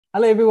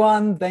Hello,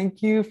 everyone.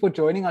 Thank you for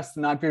joining us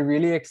tonight. We're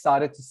really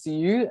excited to see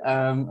you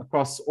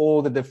across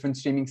all the different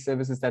streaming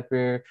services that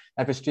we're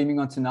streaming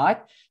on tonight.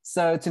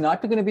 So tonight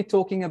we're going to be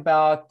talking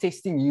about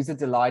testing user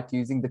delight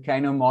using the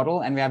Kano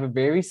model, and we have a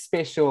very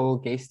special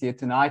guest here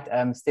tonight,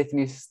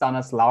 Stefanie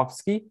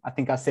Stanislawski. I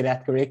think I said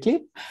that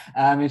correctly.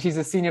 And she's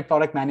a senior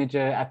product manager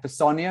at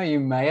Personio.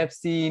 You may have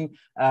seen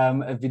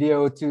a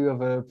video or two of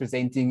her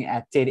presenting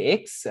at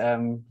TEDx.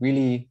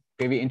 Really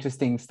very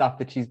interesting stuff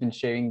that she's been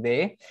sharing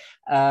there.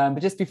 But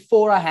just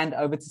before I hand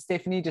over to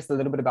Stefanie, just a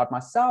little bit about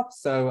myself.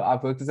 So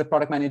I've worked as a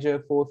product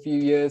manager for a few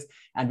years.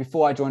 And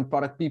before I joined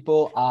Product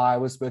People, I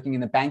was working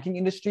in the banking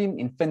industry,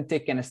 in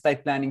fintech and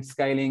estate planning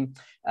scaling.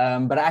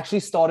 But I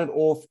actually started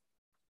off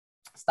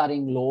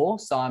studying law.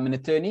 So I'm an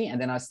attorney. And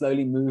then I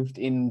slowly moved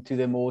into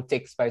the more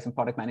tech space and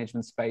product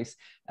management space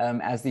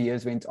as the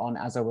years went on,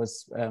 as I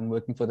was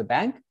working for the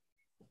bank.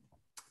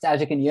 So as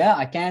you can hear,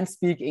 I can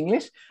speak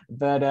English,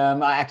 but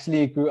I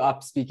actually grew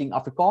up speaking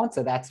Afrikaans.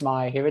 So that's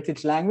my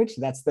heritage language.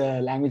 That's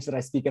the language that I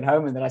speak at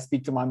home and that I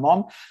speak to my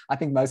mom. I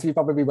think most of you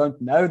probably won't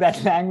know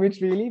that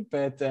language really,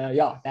 but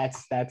yeah,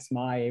 that's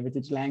my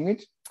heritage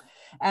language.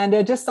 And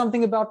just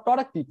something about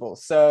Product People.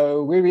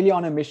 So we're really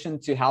on a mission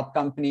to help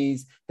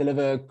companies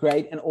deliver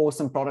great and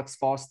awesome products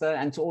faster,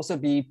 and to also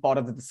be part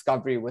of the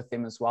discovery with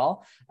them as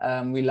well.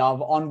 We love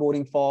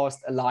onboarding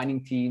fast,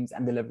 aligning teams,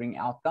 and delivering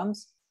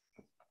outcomes.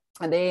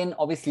 And then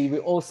obviously we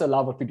also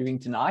love what we're doing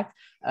tonight,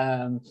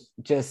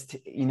 just,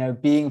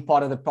 being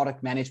part of the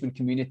product management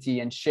community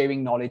and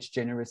sharing knowledge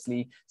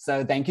generously.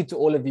 So thank you to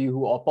all of you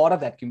who are part of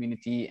that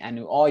community and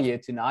who are here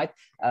tonight.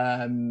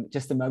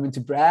 Just a moment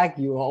to brag,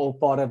 you are all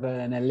part of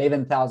an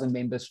 11,000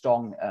 member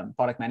strong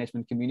product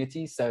management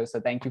community. So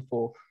thank you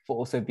for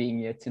also being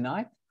here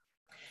tonight.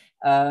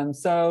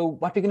 So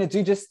what we're going to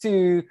do, just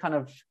to kind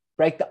of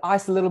break the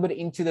ice a little bit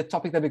into the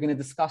topic that we're going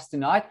to discuss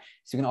tonight.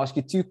 So we're going to ask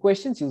you two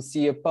questions. You'll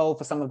see a poll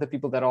for some of the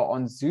people that are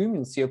on Zoom.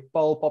 You'll see a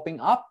poll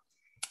popping up.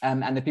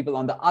 And the people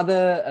on the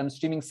other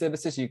streaming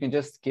services, you can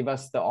just give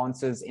us the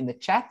answers in the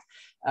chat.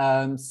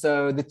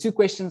 So the two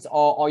questions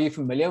are you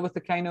familiar with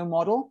the Kano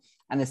model?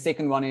 And the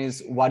second one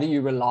is, what do you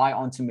rely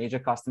on to measure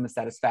customer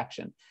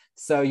satisfaction?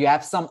 So you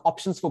have some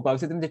options for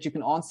both of them that you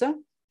can answer.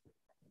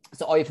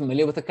 So are you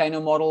familiar with the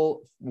Kano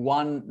model?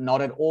 1,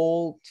 not at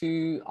all.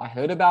 2, I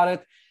heard about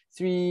it.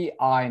 3,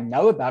 I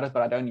know about it,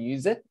 but I don't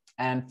use it.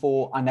 And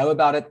 4, I know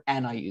about it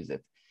and I use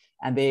it.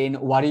 And then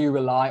what do you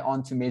rely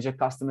on to measure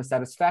customer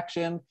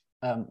satisfaction?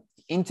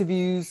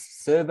 Interviews,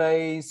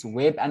 surveys,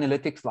 web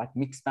analytics like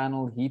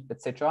Mixpanel, Heap,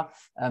 etc.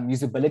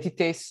 Usability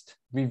test,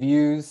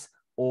 reviews,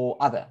 or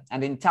other.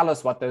 And then tell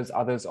us what those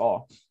others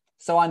are.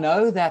 So I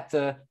know that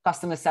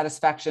customer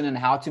satisfaction and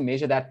how to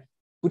measure that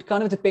would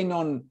kind of depend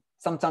on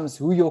sometimes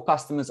who your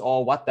customers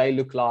are, what they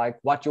look like,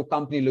 what your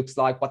company looks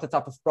like, what the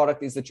type of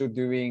product is that you're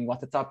doing,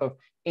 what the type of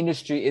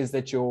industry is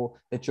that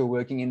you're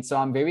working in. So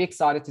I'm very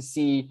excited to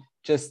see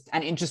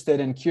and interested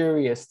and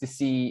curious to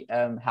see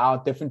how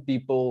different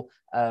people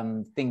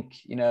think,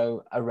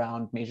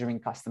 around measuring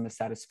customer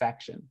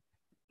satisfaction.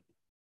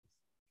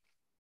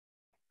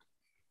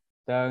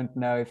 Don't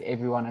know if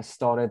everyone has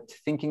started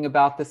thinking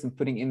about this and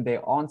putting in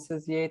their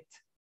answers yet.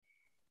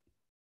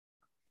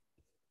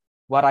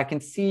 What I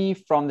can see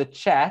from the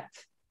chat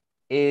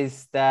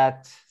is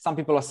that some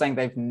people are saying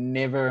they've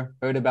never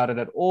heard about it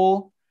at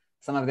all.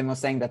 Some of them are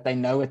saying that they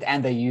know it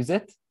and they use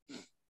it.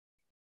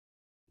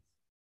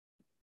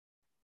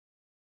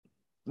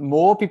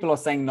 More people are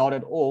saying not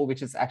at all,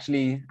 which is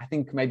actually, I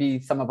think maybe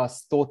some of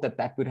us thought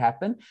that would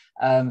happen.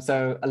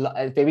 So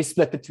a very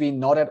split between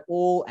not at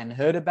all and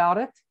heard about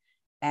it.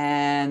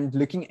 And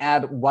looking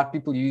at what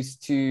people use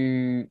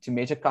to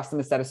measure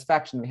customer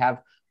satisfaction, we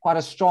have quite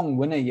a strong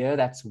winner here.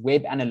 That's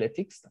web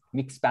analytics,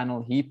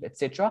 Mixpanel, Heap,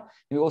 etc.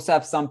 We also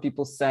have some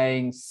people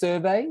saying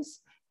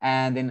surveys,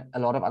 and then a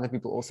lot of other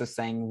people also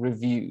saying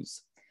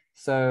reviews.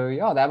 So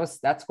yeah,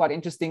 that's quite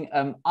interesting.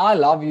 I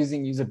love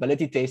using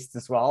usability tests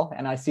as well,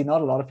 and I see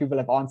not a lot of people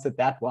have answered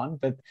that one,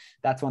 but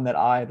that's one that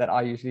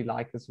I usually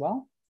like as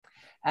well.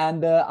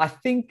 And I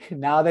think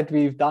now that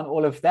we've done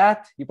all of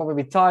that, you're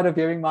probably tired of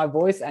hearing my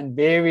voice and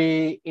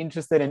very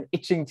interested and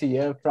itching to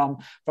hear from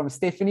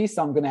Stefanie.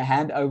 So I'm going to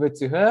hand over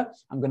to her.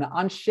 I'm going to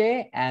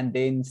unshare, and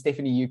then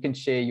Stefanie, you can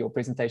share your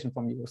presentation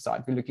from your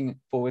side. We're looking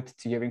forward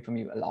to hearing from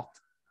you a lot.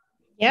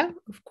 Yeah,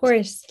 of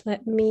course.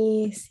 Let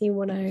me see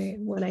what I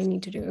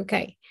need to do.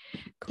 Okay,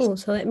 cool.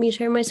 So let me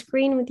share my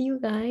screen with you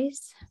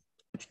guys.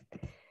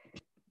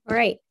 All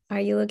right. Are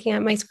you looking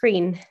at my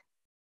screen?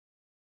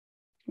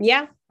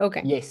 Yeah.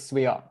 Okay. Yes,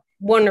 we are.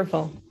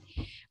 Wonderful.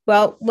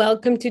 Well,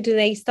 welcome to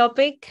today's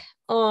topic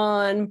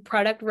on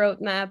product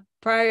roadmap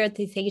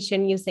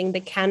prioritization using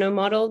the Kano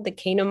model, the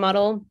Kano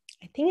model.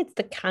 I think it's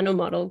the Kano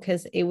model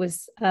because it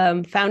was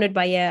founded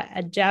by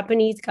a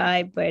Japanese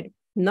guy, but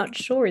not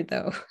sure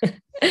though.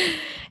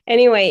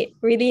 Anyway,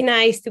 really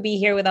nice to be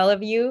here with all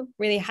of you.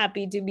 Really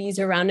happy to be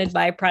surrounded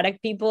by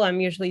product people.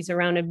 I'm usually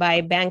surrounded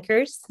by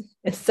bankers.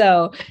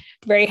 So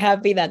very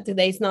happy that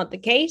today's not the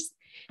case.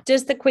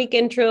 Just a quick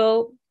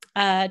intro.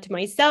 to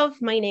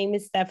myself, my name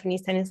is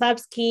Stefanie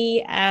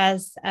Stanislawski.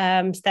 As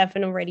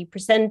Stefan already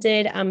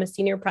presented, I'm a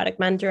senior product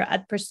manager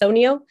at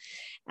Personio.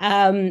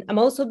 I'm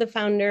also the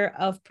founder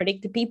of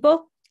Predictive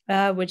People,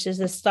 which is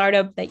a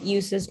startup that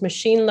uses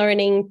machine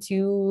learning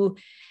to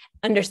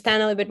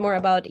understand a little bit more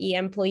about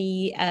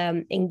employee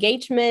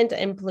engagement,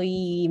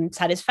 employee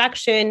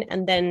satisfaction,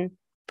 and then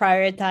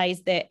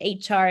prioritize the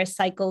HR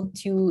cycle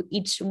to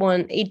each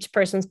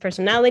person's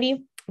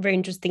personality. Very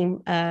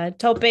interesting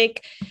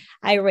topic.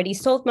 I already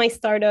sold my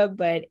startup,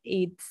 but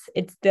it's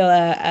still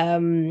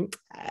an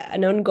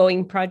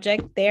ongoing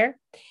project there.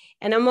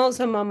 And I'm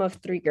also a mom of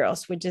 3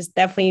 girls, which is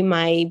definitely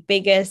my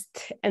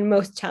biggest and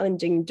most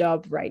challenging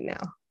job right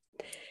now.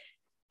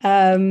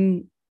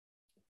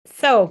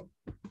 So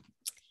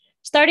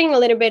starting a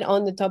little bit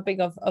on the topic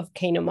of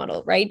Kano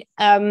model, right?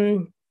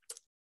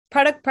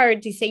 Product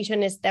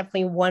prioritization is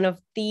definitely one of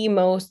the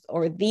most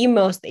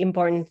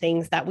important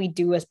things that we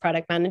do as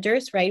product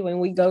managers, right? When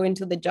we go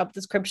into the job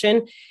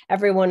description,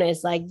 everyone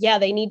is like, yeah,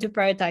 they need to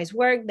prioritize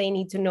work. They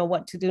need to know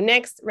what to do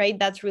next, right?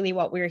 That's really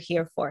what we're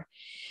here for.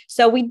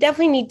 So we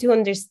definitely need to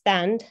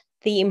understand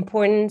the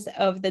importance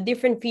of the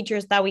different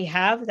features that we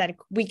have that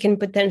we can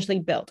potentially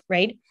build,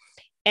 right?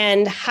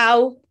 And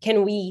how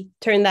can we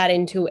turn that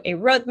into a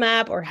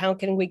roadmap, or how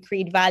can we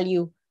create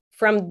value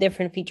from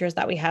different features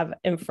that we have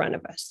in front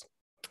of us?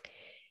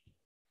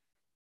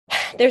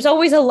 There's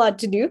always a lot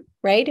to do,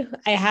 right?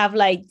 I have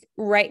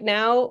right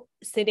now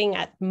sitting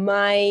at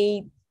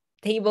my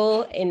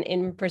table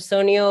in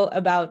Personio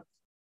about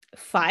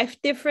 5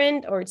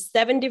 different or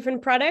 7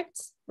 different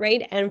products,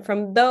 right? And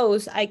from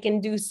those, I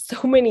can do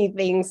so many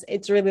things.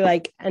 It's really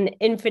like an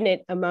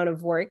infinite amount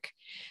of work.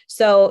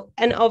 So,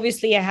 and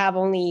obviously I have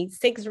only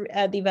 6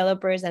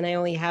 developers and I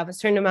only have a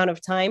certain amount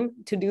of time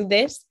to do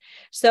this.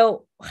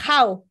 So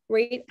how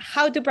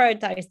to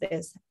prioritize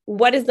this?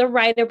 What is the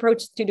right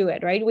approach to do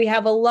it, right? We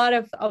have a lot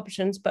of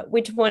options, but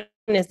which one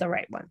is the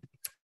right one?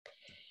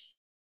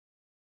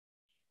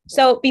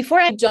 So before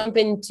I jump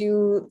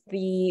into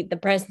the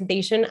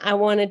presentation, I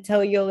want to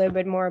tell you a little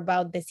bit more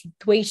about the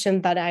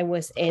situation that I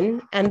was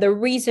in and the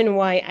reason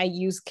why I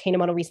used Kano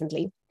model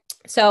recently.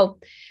 So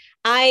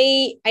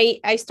I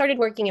started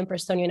working in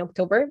Personio in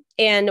October.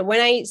 And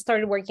when I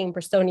started working in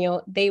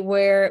Personio, they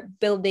were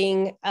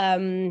building,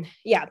 the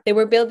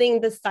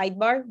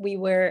sidebar.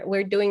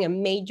 We're doing a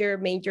major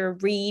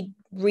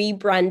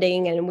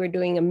rebranding, and we're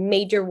doing a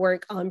major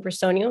work on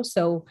Personio.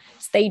 So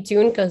stay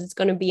tuned because it's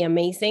going to be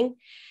amazing.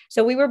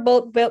 So we were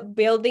both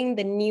building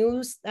the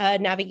news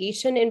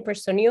navigation in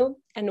Personio,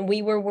 and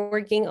we were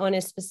working on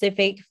a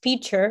specific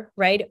feature,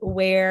 right,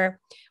 where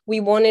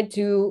we wanted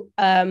to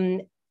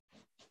add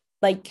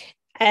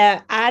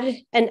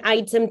an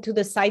item to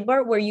the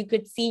sidebar where you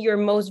could see your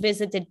most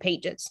visited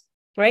pages,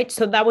 right?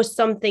 So that was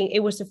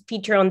it was a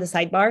feature on the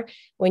sidebar.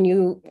 When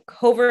you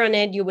hover on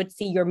it, you would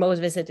see your most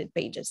visited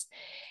pages.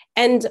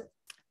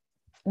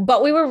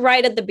 But we were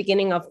right at the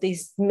beginning of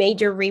this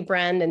major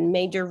rebrand and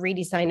major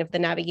redesign of the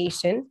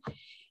navigation.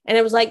 And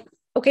I was like,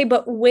 okay,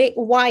 but wait,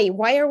 why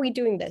are we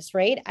doing this,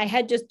 right? I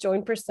had just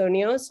joined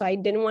Personio, so I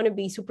didn't want to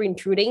be super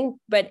intruding,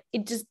 but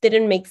it just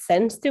didn't make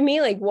sense to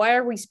me. Like, why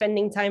are we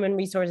spending time and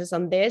resources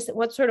on this?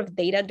 What sort of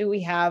data do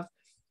we have?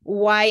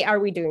 Why are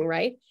we doing,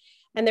 right?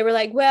 And they were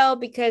like, well,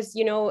 because,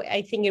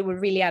 I think it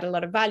would really add a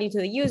lot of value to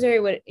the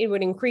user. It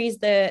would increase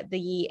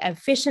the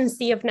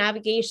efficiency of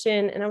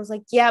navigation. And I was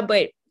like, yeah,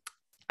 but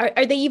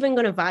are they even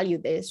going to value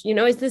this?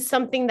 Is this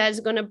something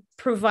that's going to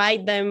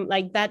provide them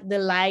like that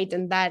delight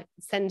and that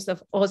sense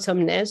of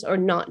awesomeness or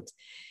not?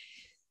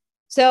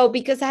 So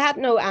because I had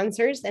no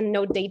answers and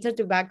no data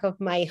to back up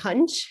my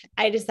hunch,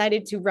 I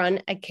decided to run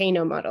a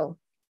Kano model.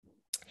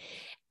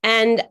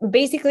 And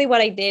basically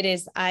what I did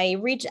is I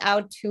reached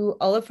out to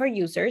all of our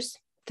users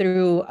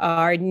through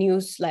our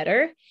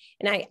newsletter,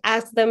 and I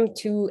asked them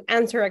to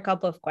answer a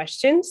couple of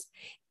questions.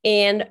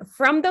 And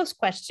from those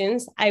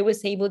questions, I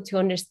was able to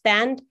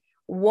understand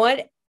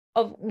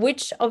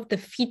which of the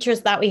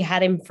features that we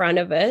had in front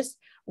of us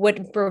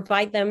would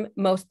provide them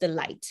most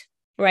delight,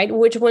 right?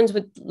 Which ones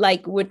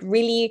would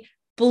really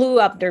blew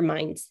up their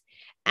minds.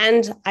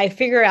 And I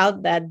figured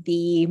out that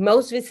the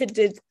most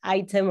visited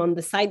item on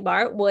the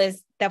sidebar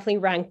was definitely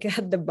ranked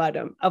at the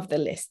bottom of the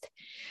list.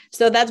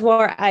 So that's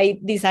where I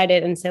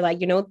decided and said,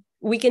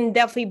 we can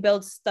definitely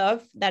build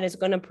stuff that is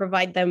going to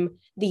provide them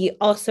the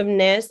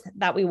awesomeness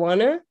that we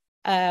want to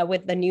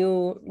with the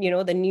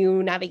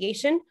new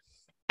navigation.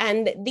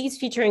 And this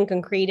feature in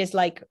concrete is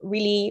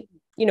really,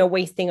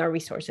 wasting our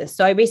resources.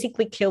 So I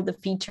basically killed the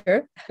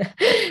feature.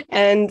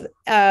 And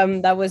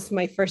that was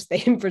my first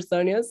day in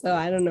Personio. So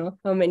I don't know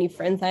how many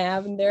friends I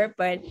have in there.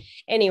 But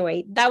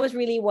anyway, that was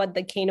really what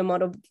the Kano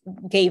model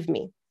gave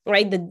me,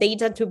 right? The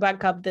data to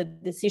back up the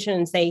decision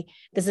and say,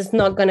 this is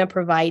not going to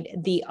provide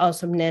the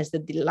awesomeness, the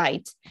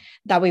delight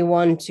that we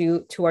want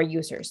to our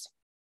users.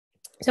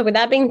 So with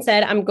that being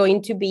said, I'm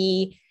going to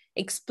be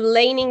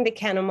explaining the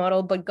Kano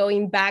model, but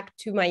going back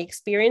to my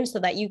experience so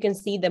that you can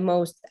see the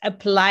most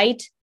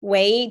applied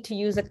way to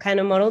use a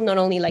Kano model, not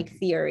only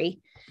theory.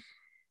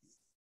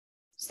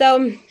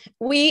 So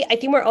I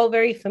think we're all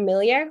very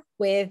familiar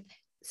with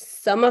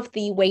some of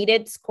the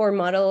weighted score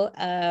model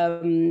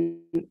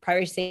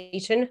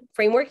prioritization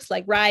frameworks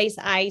like RISE,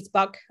 ICE,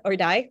 BUCK, or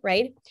DIE,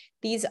 right?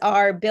 These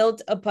are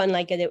built upon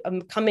like a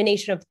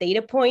combination of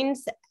data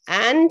points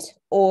and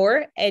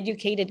or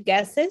educated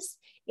guesses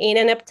in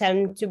an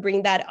attempt to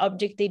bring that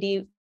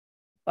objectivity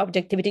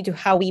to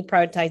how we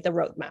prioritize the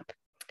roadmap.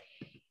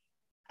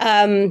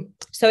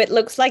 So it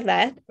looks like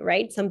that,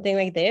 right? Something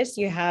like this.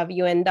 You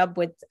end up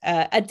with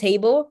a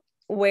table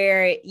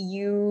where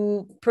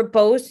you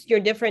propose your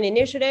different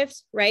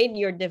initiatives, right?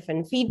 Your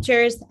different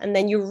features, and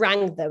then you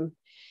rank them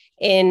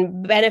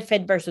in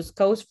benefit versus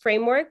cost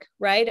framework,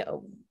 right?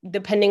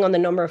 Depending on the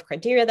number of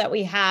criteria that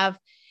we have.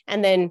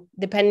 And then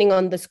depending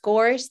on the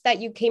scores that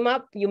you came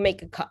up, you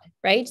make a cut,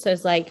 right? So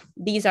it's like,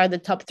 these are the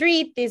top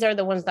 3. These are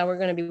the ones that we're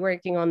going to be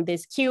working on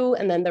this queue.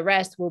 And then the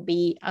rest will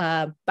be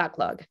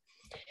backlog.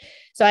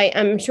 So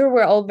I'm sure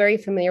we're all very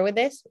familiar with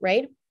this,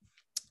 right?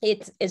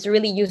 It's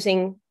really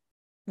using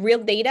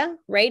real data,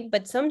 right?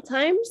 But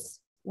sometimes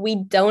we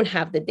don't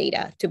have the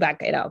data to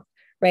back it up,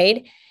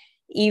 right?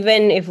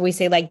 Even if we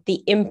say like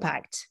the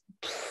impact,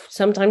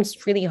 sometimes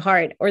it's really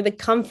hard, or the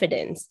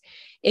confidence.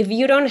 If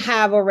you don't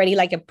have already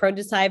like a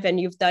prototype and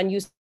you've done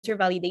user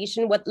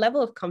validation, what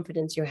level of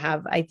confidence you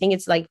have? I think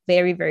it's like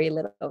very, very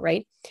little,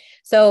 right?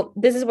 So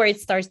this is where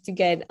it starts to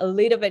get a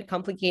little bit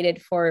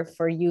complicated for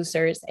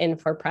users and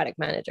for product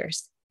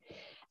managers.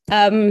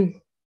 So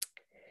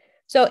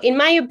in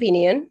my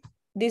opinion,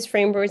 these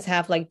frameworks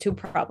have like 2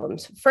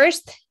 problems.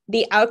 First,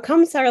 the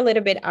outcomes are a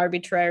little bit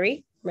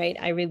arbitrary, right?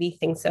 I really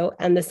think so.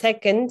 And the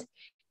second,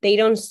 they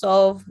don't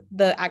solve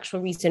the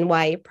actual reason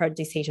why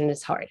prioritization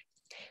is hard.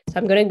 So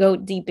I'm going to go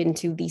deep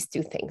into these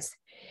 2 things.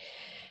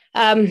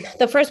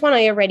 The first one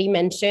I already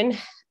mentioned.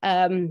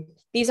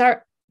 These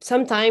are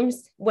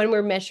sometimes when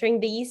we're measuring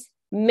these,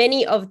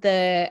 many of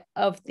the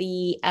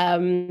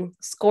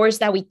scores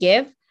that we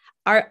give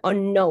are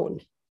unknown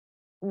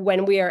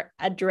when we are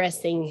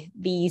addressing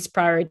these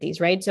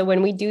priorities, right? So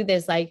when we do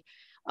this, like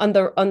when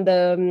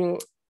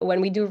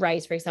we do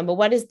RISE, for example,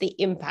 what is the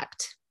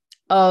impact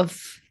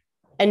of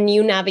a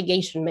new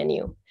navigation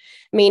menu?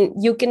 I mean,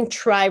 you can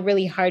try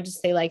really hard to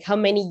say like how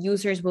many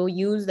users will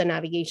use the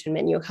navigation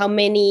menu, how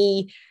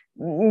many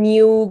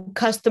new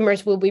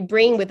customers will we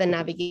bring with a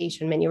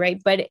navigation menu,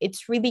 right? But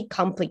it's really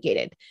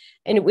complicated.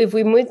 And if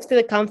we move to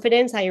the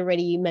confidence, I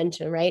already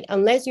mentioned, right?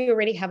 Unless you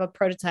already have a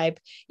prototype,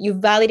 you've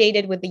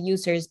validated with the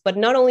users, but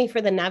not only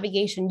for the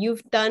navigation,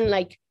 you've done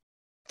like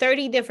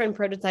 30 different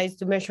prototypes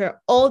to measure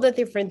all the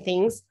different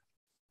things.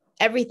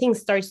 Everything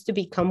starts to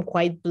become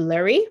quite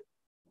blurry,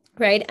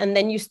 right? And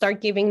then you start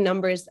giving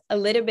numbers a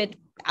little bit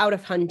out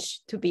of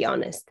hunch, to be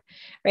honest,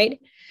 right?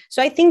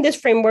 So I think these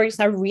frameworks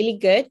are really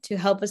good to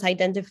help us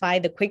identify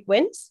the quick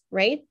wins,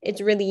 right? It's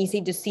really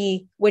easy to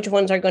see which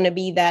ones are going to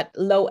be that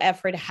low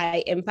effort,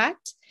 high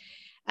impact.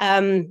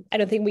 I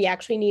don't think we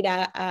actually need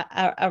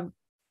a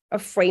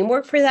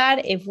framework for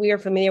that. If we are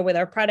familiar with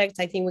our products,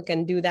 I think we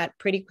can do that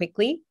pretty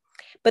quickly.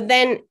 But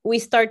then we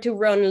start to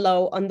run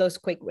low on those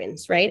quick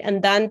wins, right?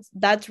 And then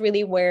that's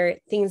really where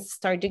things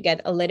start to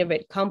get a little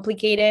bit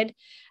complicated.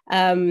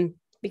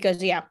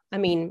 Because, yeah, I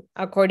mean,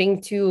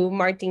 according to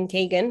Martin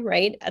Kagan,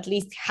 right, at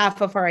least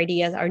half of our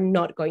ideas are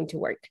not going to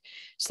work.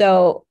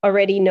 So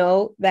already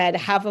know that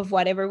half of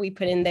whatever we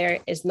put in there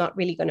is not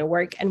really going to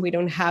work, and we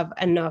don't have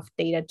enough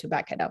data to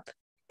back it up.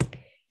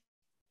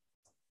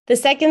 The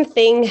second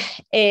thing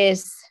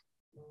is,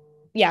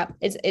 yeah,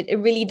 it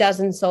really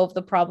doesn't solve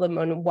the problem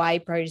on why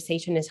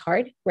prioritization is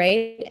hard,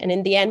 right? And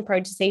in the end,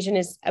 prioritization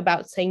is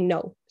about saying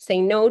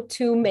no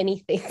to many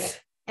things.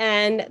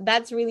 And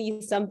that's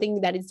really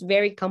something that is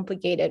very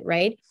complicated,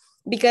 right?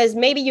 Because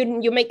maybe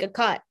you make a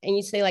cut and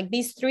you say like,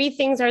 these 3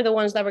 things are the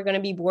ones that we're going to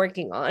be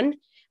working on.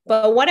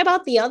 But what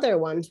about the other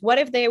ones? What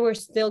if they were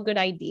still good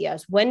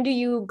ideas? When do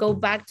you go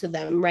back to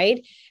them,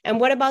 right?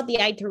 And what about the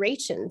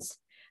iterations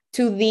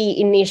to the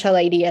initial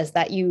ideas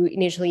that you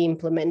initially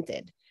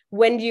implemented?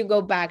 When do you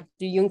go back?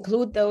 Do you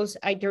include those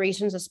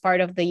iterations as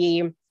part of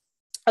the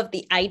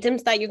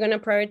items that you're going to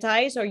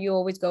prioritize, or you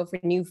always go for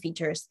new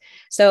features?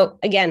 So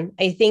again,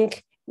 I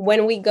think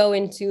when we go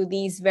into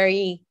these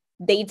very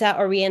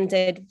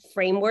data-oriented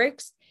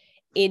frameworks,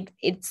 it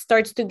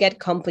starts to get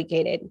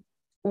complicated.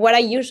 What I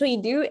usually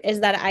do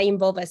is that I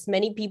involve as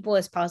many people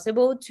as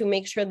possible to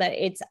make sure that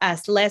it's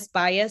as less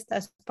biased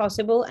as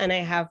possible, and I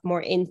have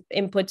more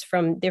inputs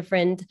from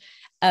different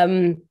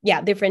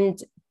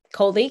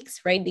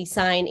colleagues, right?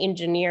 Design,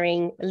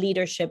 engineering,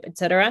 leadership,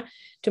 etc.,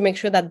 to make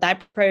sure that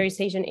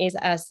prioritization is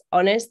as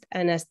honest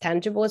and as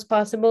tangible as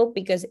possible.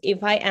 Because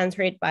if I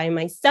answer it by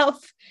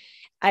myself,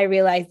 I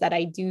realize that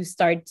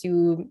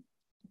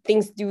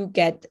things do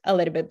get a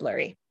little bit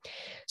blurry.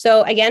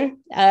 So again,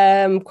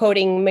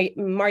 quoting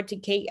Marty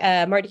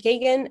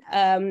Kagan,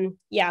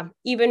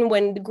 even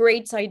when the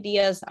great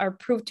ideas are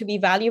proved to be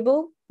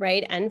valuable,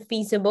 right, and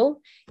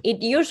feasible,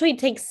 it usually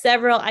takes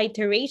several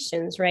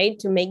iterations, right,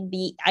 to make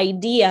the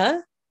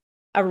idea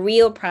a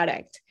real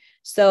product.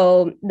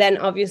 So then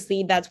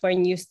obviously that's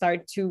when you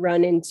start to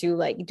run into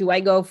like, do I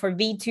go for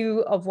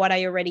V2 of what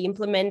I already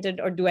implemented,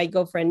 or do I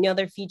go for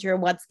another feature?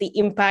 What's the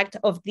impact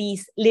of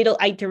these little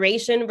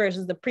iteration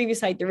versus the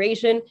previous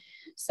iteration?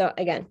 So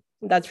again,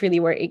 that's really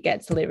where it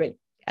gets a little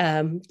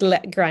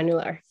bit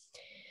granular.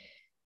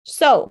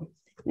 So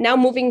now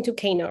moving to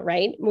Kano,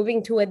 right?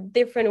 Moving to a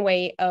different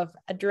way of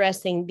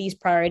addressing these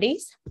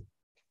priorities.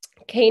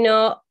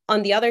 Kano,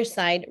 on the other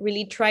side,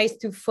 really tries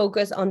to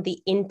focus on the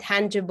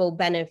intangible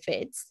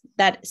benefits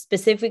that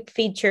specific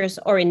features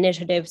or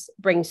initiatives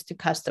brings to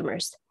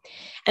customers.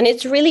 And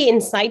it's really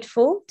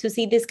insightful to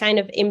see this kind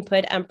of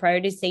input and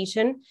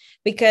prioritization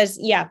because,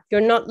 yeah, you're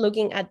not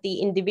looking at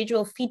the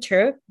individual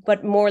feature,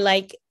 but more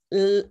like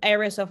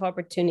areas of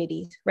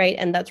opportunities, right?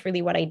 And that's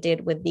really what I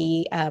did with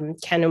the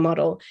Kano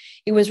model.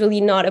 It was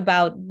really not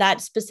about that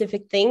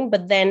specific thing,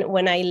 but then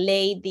when I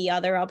laid the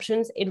other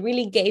options, it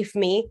really gave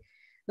me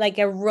like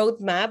a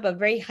roadmap, a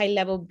very high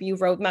level view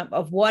roadmap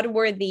of what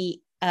were the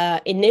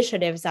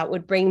initiatives that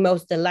would bring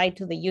most delight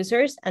to the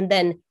users, and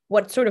then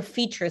what sort of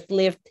features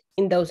lived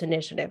in those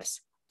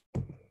initiatives.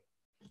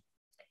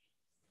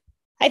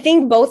 I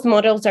think both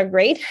models are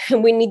great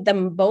and we need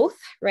them both,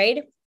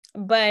 right?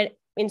 But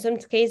in some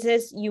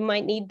cases, you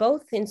might need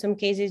both. In some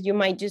cases, you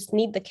might just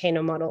need the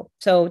Kano model.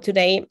 So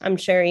today I'm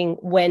sharing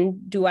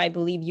when do I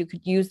believe you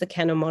could use the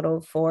Kano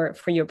model for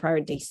your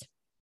priorities.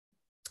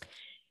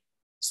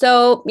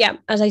 So yeah,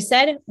 as I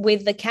said,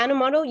 with the Kano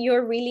model,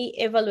 you're really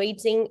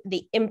evaluating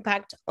the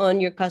impact on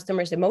your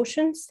customers'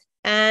 emotions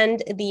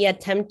and the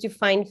attempt to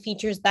find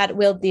features that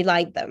will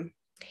delight them.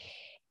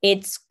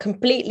 It's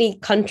completely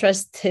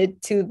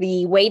contrasted to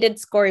the weighted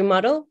scoring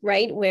model,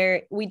 right?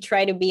 Where we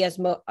try to be as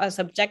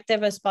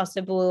objective as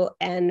possible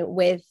and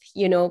with,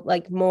 you know,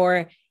 like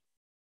more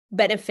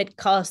benefit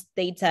cost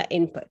data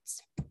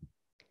inputs.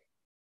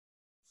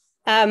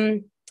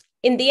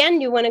 In the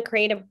end, you want to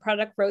create a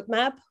product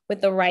roadmap with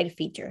the right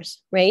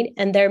features, right?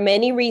 And there are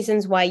many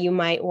reasons why you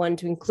might want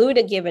to include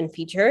a given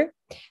feature,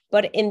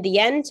 but in the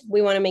end,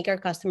 we want to make our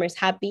customers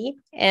happy,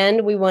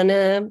 and we want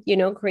to, you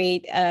know,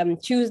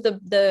 choose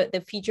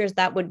the features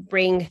that would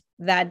bring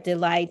that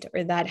delight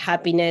or that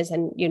happiness,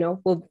 and you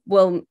know,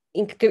 will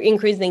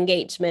increase the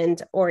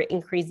engagement or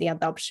increase the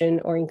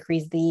adoption or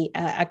increase the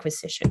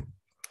acquisition.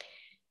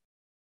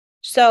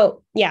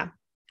 So yeah.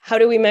 How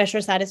do we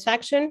measure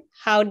satisfaction?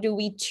 How do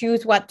we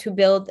choose what to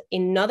build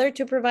in order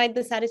to provide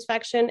the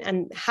satisfaction?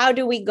 And how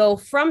do we go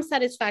from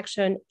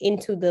satisfaction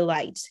into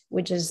delight,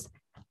 which is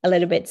a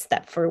little bit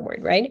step forward,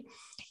 right?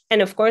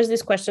 And of course,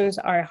 these questions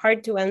are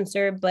hard to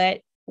answer,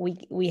 but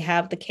we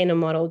have the Kano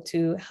model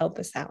to help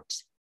us out.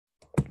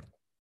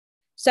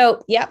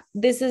 So yeah,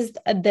 this is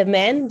the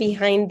man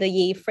behind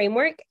the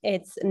framework.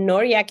 It's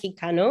Noriaki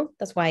Kano.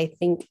 That's why I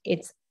think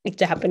it's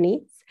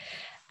Japanese.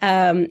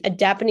 A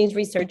Japanese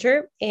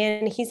researcher,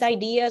 and his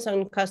ideas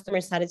on customer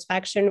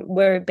satisfaction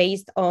were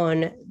based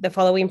on the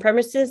following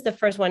premises. The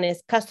first one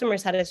is customer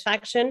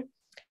satisfaction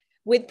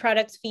with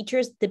products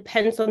features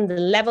depends on the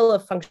level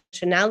of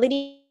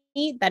functionality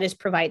that is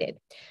provided.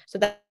 So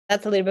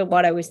that's a little bit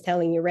what I was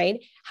telling you,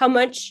 right? How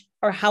much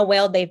or how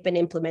well they've been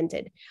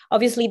implemented.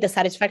 Obviously, the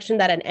satisfaction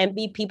that an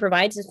MVP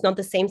provides is not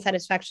the same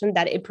satisfaction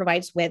that it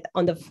provides with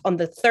on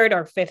the third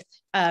or fifth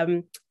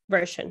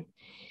version.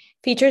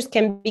 Features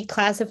can be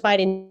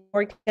classified in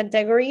 4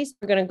 categories.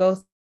 We're going to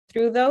go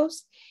through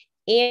those.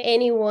 And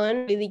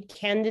anyone really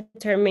can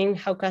determine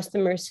how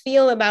customers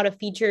feel about a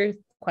feature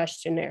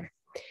questionnaire.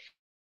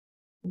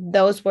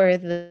 Those were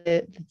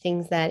the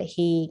things that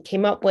he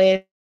came up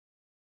with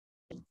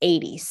in the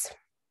 80s.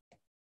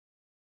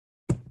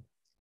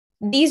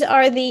 These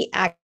are the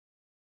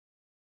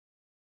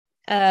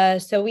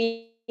so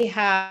we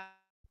have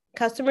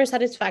customer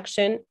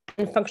satisfaction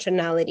and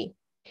functionality.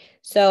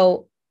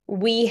 So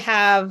we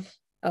have,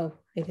 I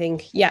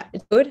think, yeah,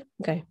 it's good.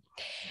 Okay.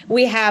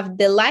 We have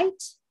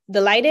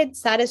delighted,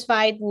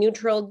 satisfied,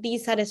 neutral,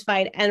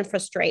 dissatisfied, and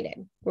frustrated.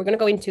 We're going to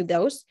go into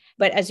those.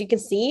 But as you can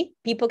see,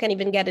 people can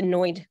even get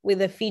annoyed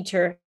with a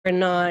feature or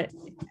not,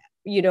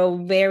 you know,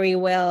 very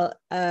well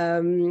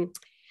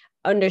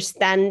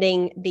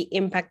understanding the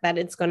impact that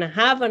it's going to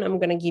have. And I'm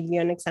going to give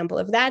you an example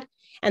of that.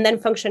 And then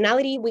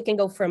functionality, we can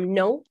go from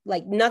no,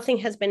 like nothing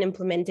has been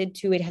implemented,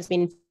 to it has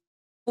been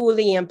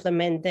fully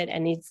implemented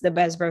and it's the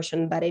best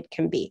version that it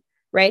can be,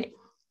 right?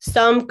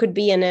 Some could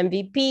be an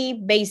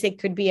MVP, basic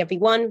could be a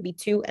V1,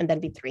 V2, and then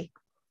V3.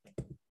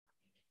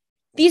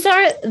 These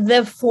are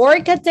the 4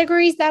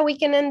 categories that we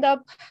can end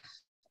up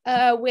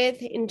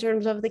with in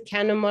terms of the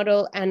Kano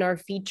model and our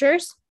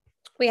features.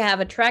 We have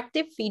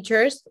attractive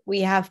features, we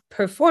have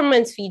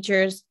performance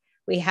features,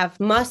 we have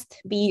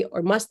must be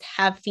or must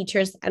have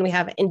features, and we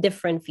have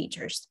indifferent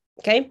features.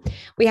 Okay,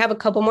 we have a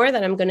couple more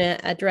that I'm going to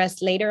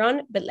address later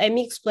on, but let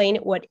me explain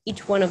what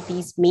each one of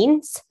these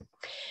means.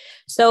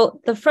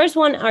 So the first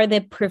one are the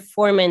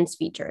performance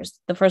features,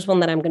 the first one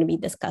that I'm going to be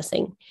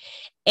discussing.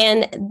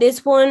 And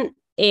this one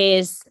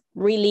is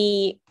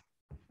really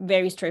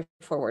very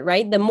straightforward,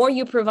 right? The more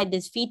you provide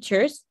these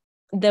features,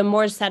 the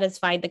more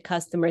satisfied the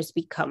customers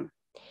become.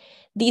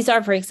 These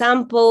are, for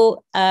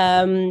example,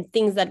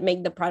 things that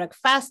make the product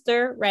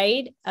faster,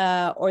 right?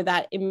 Or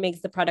that it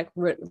makes the product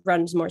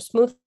runs more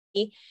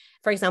smoothly.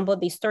 For example,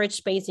 the storage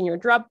space in your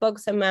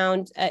Dropbox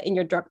amount,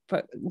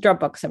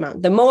 Dropbox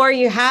amount. The more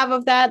you have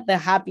of that, the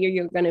happier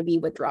you're going to be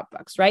with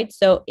Dropbox, right?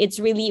 So it's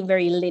really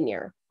very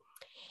linear.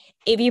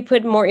 If you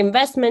put more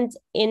investment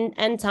in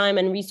and time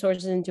and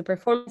resources into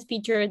performance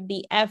feature,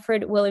 the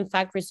effort will in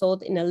fact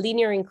result in a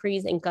linear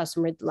increase in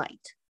customer delight.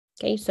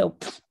 Okay, so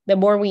the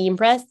more we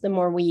impress, the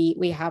more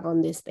we have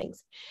on these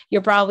things.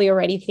 You're probably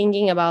already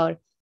thinking about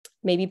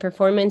maybe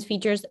performance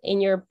features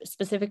in your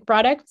specific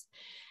products.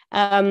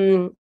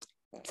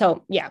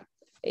 So yeah,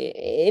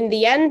 in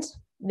the end,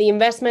 the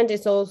investment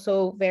is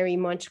also very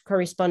much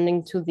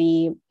corresponding to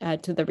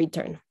the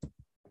return.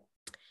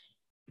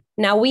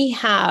 Now we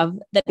have,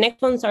 the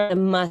next ones are the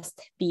must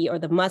be or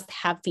the must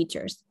have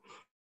features.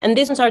 And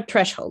these ones are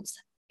thresholds.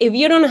 If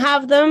you don't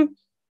have them,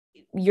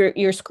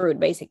 you're screwed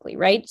basically,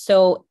 right?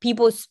 So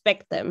people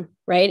expect them,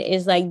 right?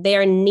 It's like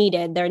they're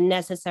needed, they're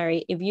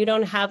necessary. If you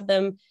don't have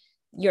them,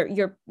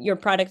 your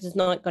product is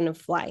not going to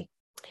fly.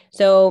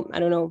 So I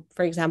don't know,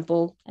 for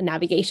example, a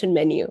navigation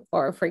menu,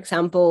 or for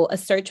example, a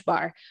search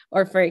bar,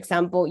 or for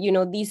example,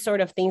 these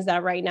sort of things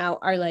that right now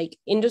are like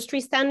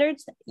industry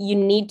standards. You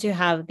need to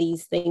have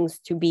these things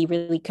to be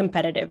really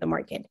competitive in the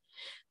market.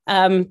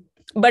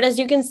 But as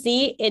you can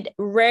see, it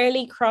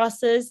rarely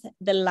crosses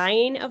the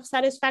line of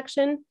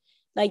satisfaction.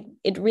 Like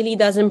it really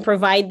doesn't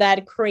provide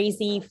that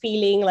crazy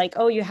feeling like,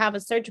 oh, you have a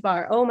search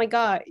bar. Oh my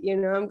God,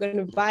 I'm going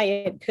to buy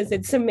it because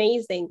it's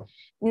amazing.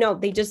 No,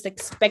 they just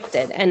expect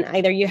it. And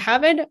either you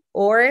have it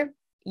or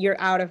you're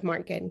out of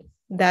market.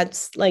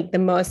 That's like the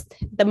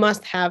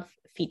must have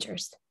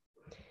features.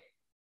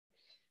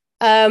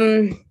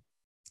 Then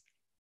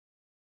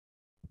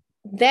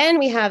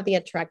we have the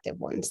attractive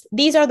ones.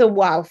 These are the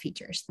wow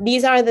features.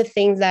 These are the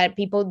things that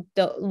people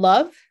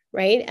love,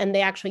 right? And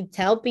they actually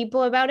tell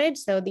people about it.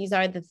 So these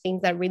are the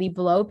things that really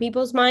blow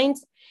people's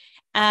minds.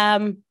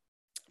 But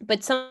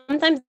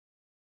sometimes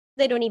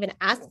they don't even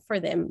ask for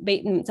them.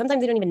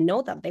 Sometimes they don't even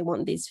know that they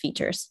want these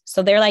features.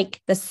 So they're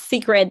like the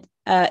secret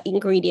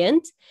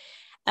ingredient.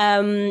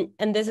 And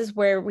this is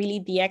where really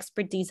the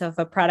expertise of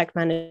a product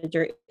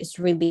manager is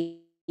really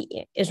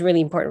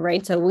important,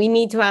 right? So we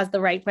need to ask the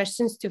right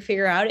questions to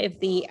figure out if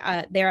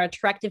there are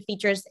attractive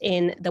features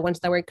in the ones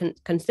that we're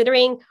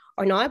considering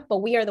or not,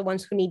 but we are the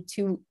ones who need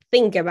to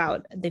think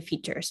about the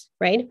features,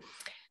 right?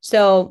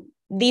 So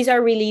these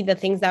are really the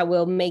things that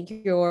will make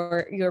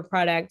your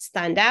product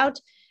stand out.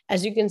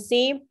 As you can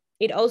see,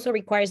 it also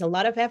requires a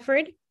lot of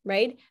effort,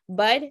 right?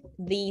 But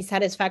the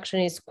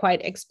satisfaction is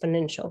quite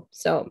exponential.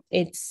 So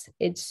it's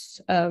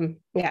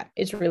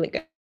really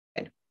good.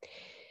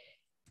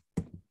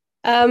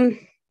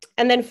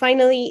 And then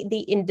finally,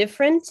 the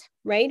indifferent,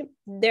 right?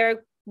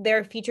 There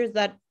are features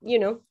that,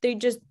 they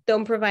just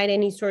don't provide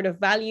any sort of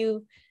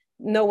value.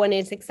 No one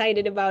is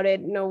excited about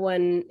it. No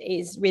one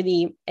is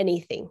really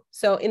anything.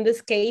 So in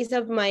this case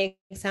of my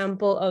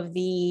example of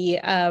the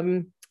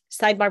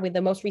sidebar with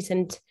the most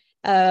recent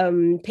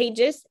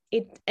pages,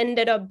 it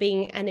ended up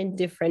being an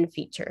indifferent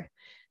feature.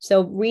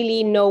 So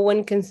really no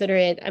one considered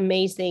it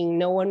amazing.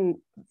 No one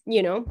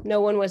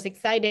was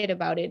excited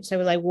about it. So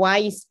like,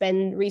 why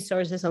spend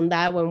resources on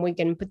that when we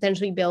can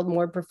potentially build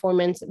more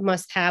performance,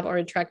 must have, or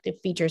attractive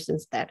features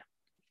instead?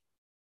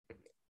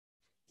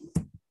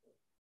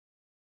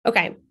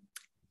 Okay.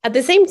 At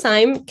the same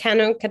time,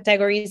 Kano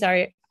categories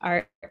are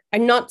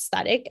not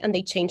static and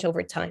they change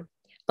over time.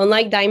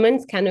 Unlike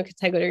diamonds, Kano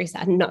categories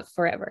are not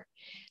forever.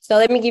 So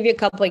let me give you a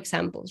couple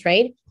examples,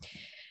 right?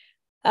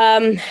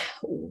 When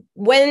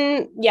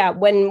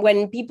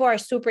people are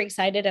super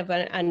excited of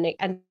an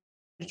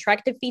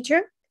attractive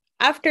feature,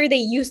 after they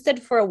used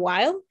it for a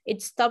while,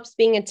 it stops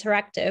being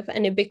attractive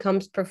and it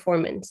becomes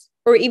performance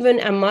or even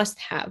a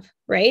must-have,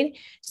 right?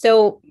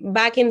 So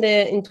back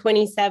in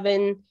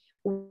 27,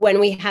 when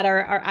we had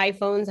our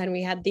iPhones and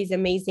we had this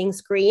amazing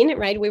screen,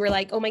 right? We were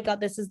like, oh my God,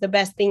 this is the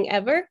best thing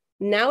ever.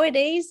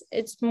 Nowadays,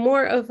 it's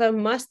more of a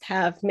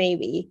must-have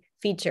maybe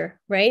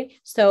feature, right?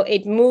 So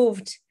it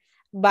moved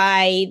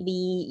by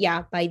the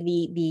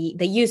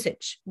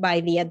usage,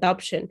 by the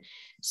adoption.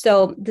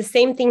 So the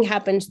same thing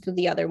happens to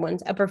the other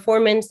ones. A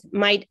performance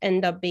might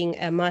end up being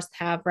a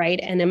must-have, right?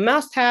 And a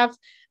must-have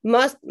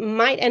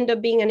might end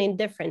up being an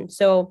indifferent.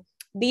 So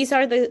these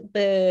are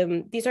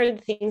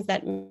the things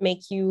that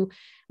make you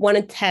want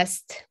to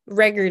test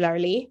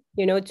regularly,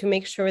 to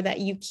make sure that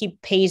you keep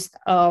pace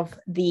of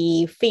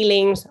the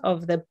feelings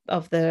of the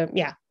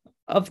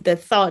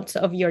thoughts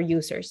of your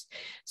users.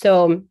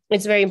 So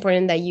it's very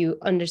important that you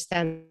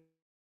understand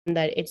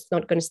that it's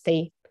not going to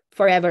stay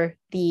forever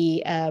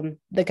the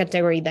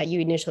category that you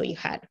initially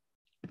had.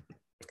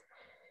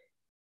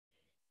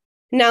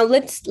 Now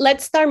let's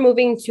start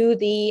moving to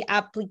the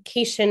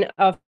application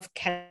of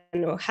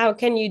Kano. How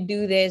can you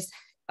do this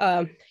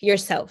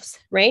yourselves,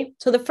 right?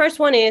 So the first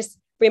one is,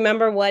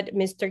 remember what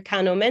Mr.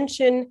 Kano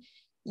mentioned.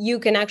 You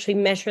can actually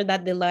measure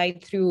that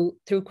delight through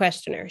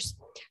questionnaires.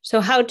 So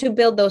how to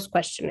build those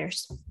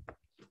questionnaires?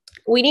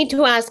 We need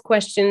to ask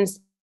questions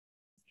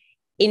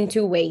in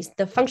two ways,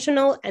 the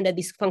functional and the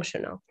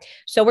dysfunctional.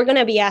 So we're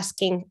going to be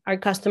asking our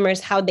customers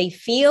how they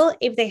feel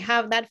if they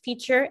have that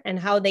feature and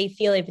how they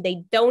feel if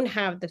they don't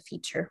have the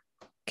feature.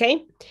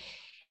 Okay.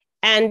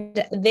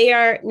 And they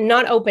are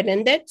not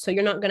open-ended. So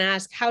you're not going to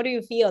ask, how do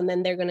you feel? And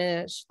then they're going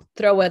to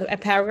throw a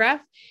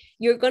paragraph.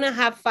 You're going to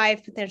have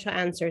 5 potential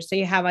answers. So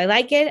you have, I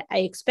like it, I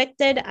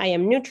expect it, I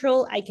am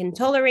neutral, I can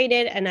tolerate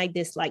it, and I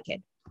dislike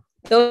it.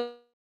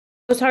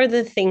 Those are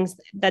the things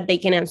that they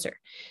can answer.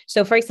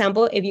 So for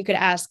example, if you could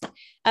ask,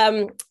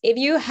 if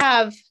you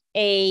have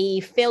a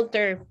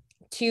filter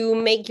to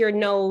make your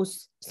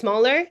nose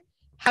smaller,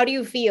 how do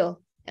you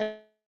feel?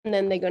 And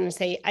then they're going to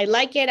say, I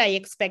like it, I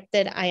expect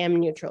it, I am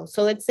neutral.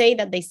 So let's say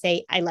that they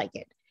say, I like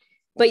it.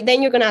 But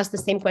then you're going to ask the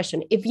same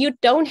question. If you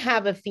don't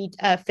have a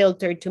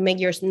filter to make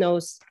your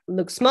nose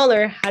look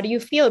smaller, how do you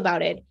feel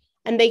about it?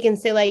 And they can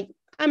say like,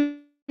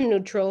 I'm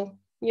neutral,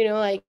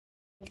 like,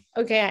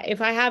 okay,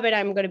 if I have it,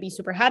 I'm going to be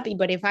super happy.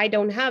 But if I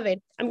don't have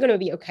it, I'm going to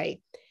be okay.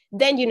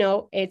 Then,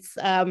 it's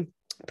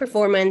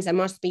performance. It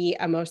must be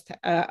an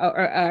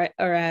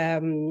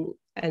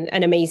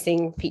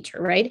amazing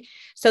feature, right?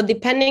 So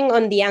depending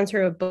on the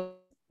answer of both,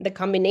 the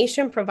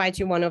combination provides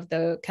you one of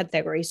the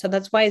categories. So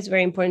that's why it's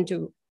very important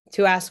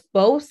to ask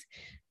both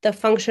the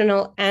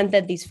functional and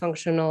the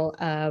dysfunctional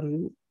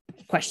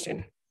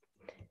question.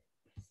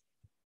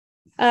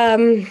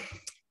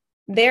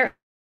 There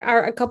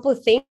are a couple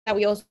of things that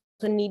we also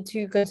need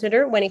to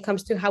consider when it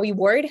comes to how we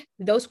word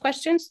those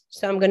questions.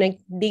 So I'm going to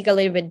dig a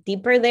little bit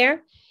deeper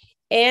there.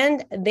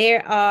 And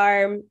there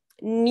are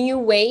new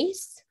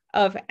ways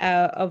of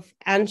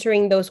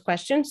answering those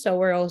questions. So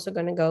we're also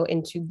going to go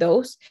into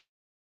those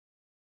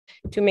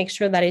to make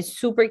sure that it's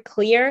super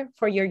clear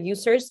for your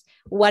users.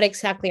 What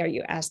exactly are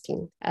you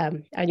asking?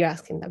 Them?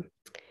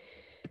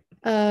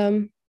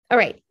 All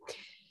right.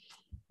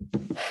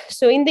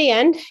 So in the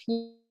end,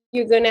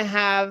 you're going to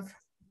have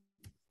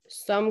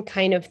some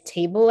kind of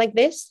table like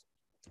this,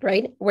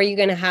 right? Where you're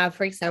going to have,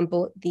 for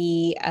example,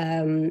 the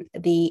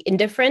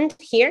indifferent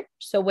here.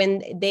 So when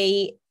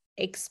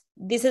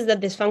this is the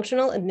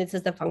dysfunctional and this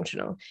is the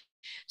functional.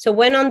 So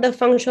when on the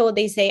functional,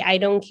 they say, I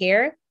don't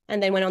care.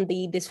 And then when on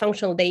the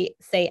dysfunctional, they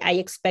say, I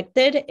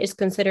expected, is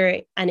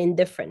considered an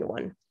indifferent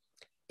one.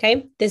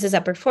 Okay. This is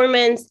a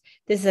performance.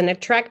 This is an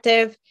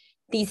attractive.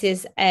 This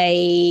is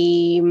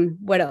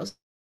what else?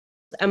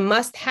 A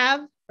must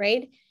have,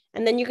 right?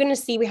 And then you're going to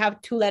see we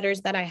have 2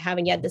 letters that I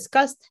haven't yet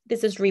discussed.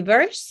 This is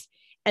reverse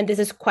and this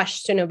is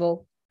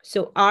questionable.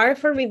 So R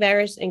for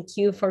reverse and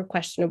Q for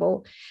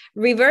questionable.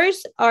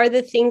 Reverse are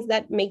the things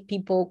that make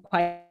people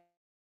quite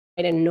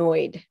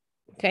annoyed.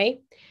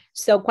 Okay.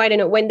 So quite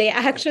annoyed when they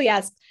actually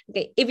ask,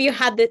 okay, if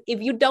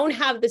you don't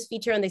have this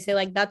feature and they say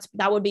like,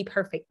 that would be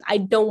perfect. I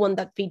don't want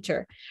that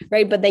feature.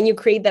 Right. But then you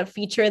create that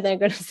feature, they're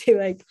going to say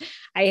like,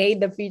 I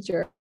hate the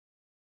feature.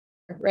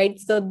 Right.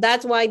 So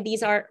that's why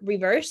these are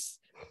reverse.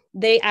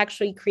 They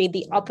actually create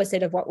the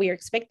opposite of what we are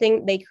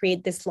expecting. They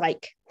create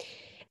dislike.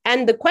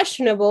 And the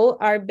questionable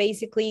are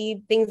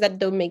basically things that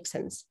don't make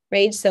sense,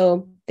 right?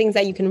 So things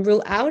that you can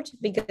rule out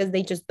because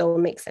they just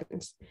don't make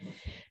sense.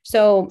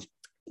 So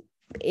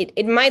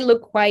it might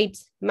look quite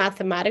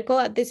mathematical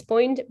at this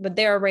point, but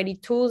there are already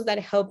tools that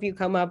help you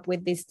come up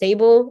with this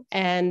table.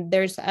 And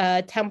there's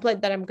a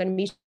template that I'm going to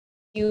be showing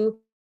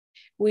you,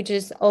 which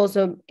is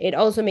also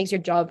makes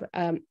your job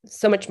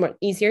so much more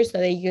easier so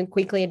that you can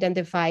quickly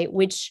identify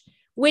which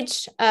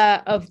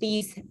of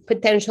these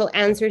potential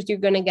answers you're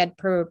going to get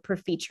per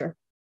feature.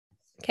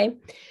 Okay,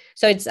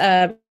 so it's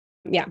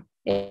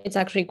it's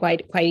actually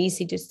quite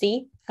easy to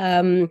see.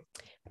 But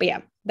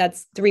yeah,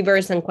 that's the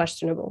reverse and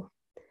questionable.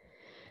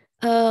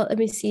 Let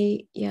me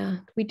see. Yeah,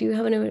 we do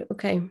have another.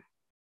 Okay,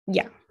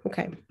 yeah,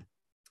 okay.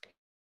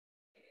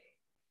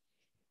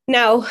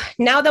 Now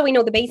that we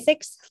know the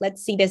basics,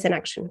 let's see this in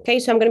action. Okay,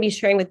 so I'm going to be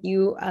sharing with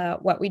you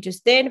what we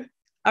just did.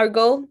 Our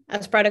goal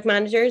as product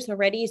managers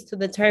already is to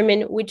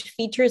determine which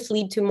features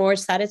lead to more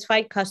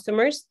satisfied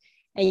customers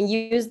and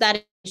use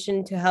that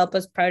information to help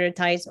us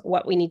prioritize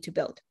what we need to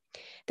build.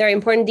 There are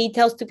important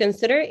details to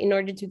consider in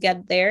order to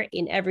get there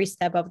in every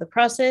step of the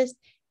process,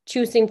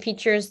 choosing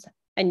features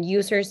and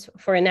users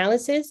for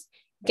analysis,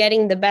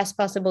 getting the best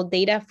possible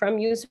data from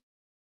users,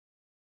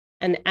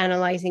 and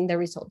analyzing the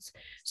results.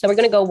 So we're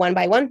going to go one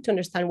by one to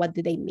understand what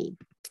do they mean.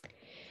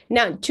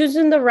 Now,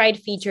 choosing the right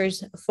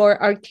features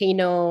for our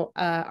Kano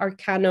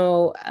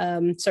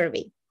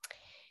survey.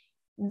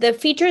 The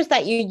features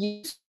that you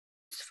use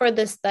for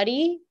the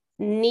study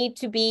need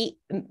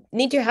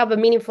to have a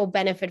meaningful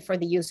benefit for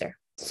the user.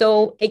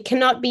 So it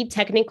cannot be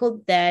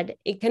technical debt.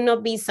 It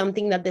cannot be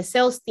something that the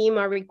sales team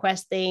are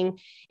requesting.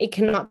 It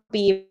cannot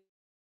be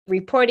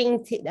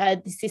reporting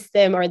the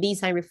system or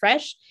design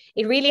refresh.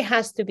 It really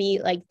has to be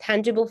like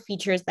tangible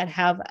features that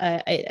have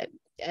a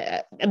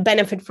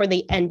benefit for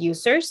the end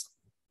users.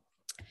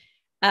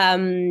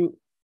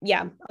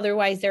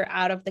 Otherwise they're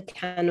out of the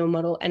Kano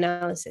model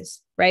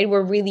analysis, right?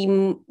 We're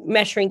really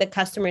measuring the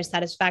customer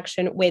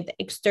satisfaction with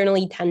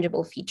externally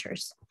tangible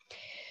features.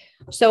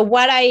 So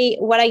what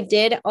I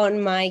did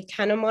on my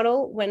Kano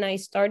model when I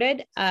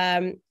started,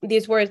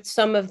 these were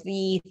some of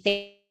the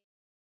things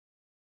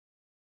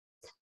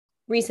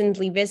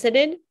recently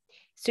visited,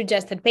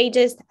 suggested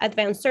pages,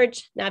 advanced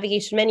search,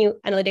 navigation menu,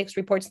 analytics,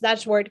 reports,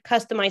 dashboard,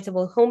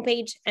 customizable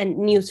homepage, and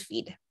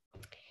newsfeed.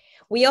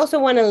 We also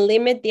want to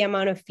limit the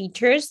amount of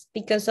features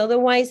because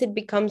otherwise it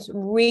becomes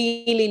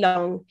really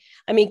long.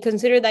 I mean,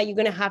 consider that you're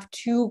going to have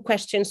 2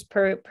 questions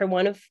per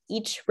one of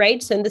each,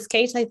 right? So in this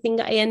case, I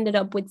think I ended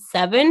up with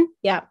 7.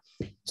 Yeah.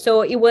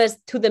 So it was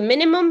to the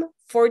minimum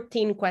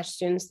 14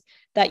 questions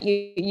that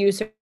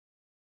users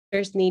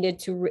needed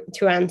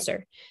to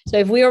answer. So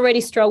if we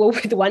already struggle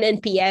with one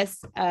NPS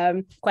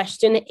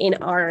question in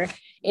our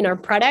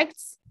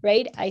products,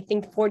 right? I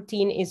think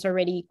 14 is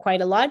already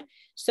quite a lot.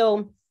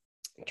 So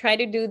try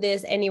to do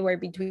this anywhere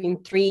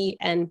between 3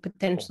 and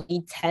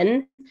potentially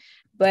 10,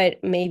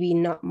 but maybe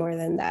not more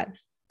than that.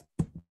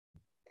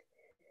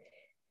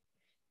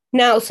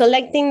 Now,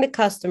 selecting the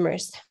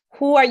customers.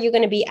 Who are you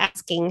going to be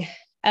asking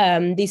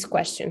these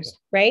questions,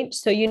 right?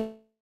 So you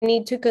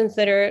need to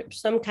consider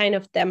some kind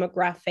of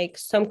demographic,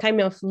 some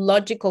kind of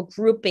logical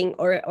grouping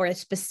or a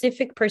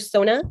specific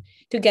persona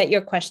to get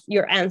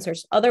your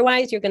answers.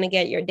 Otherwise, you're going to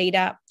get your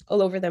data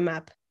all over the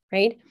map,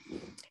 right?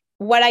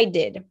 What I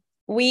did,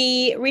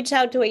 we reached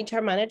out to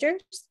HR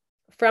managers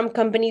from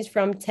companies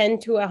from 10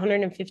 to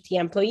 150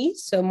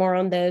 employees, so more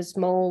on the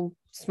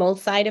small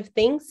side of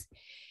things.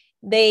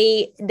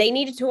 They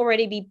needed to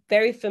already be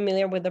very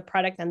familiar with the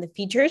product and the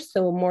features,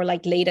 so more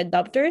like late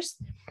adopters.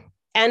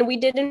 And we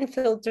didn't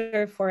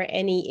filter for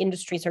any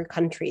industries or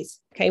countries.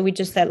 Okay, we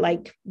just said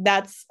like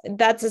that's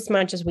as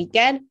much as we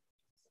get.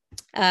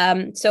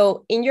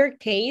 So in your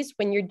case,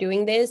 when you're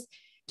doing this,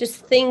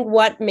 just think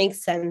what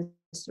makes sense,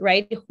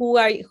 right?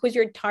 Who's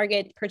your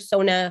target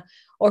persona,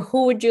 or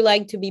who would you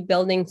like to be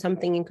building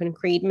something in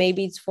concrete?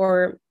 Maybe it's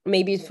for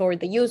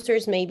the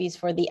users, maybe it's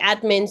for the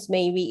admins,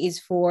 maybe it's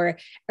for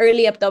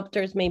early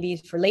adopters, maybe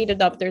it's for late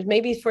adopters,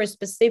 maybe it's for a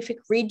specific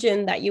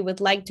region that you would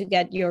like to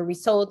get your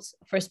results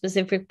for a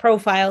specific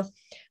profile.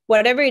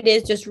 Whatever it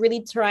is, just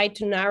really try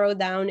to narrow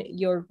down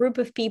your group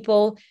of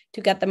people to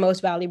get the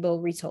most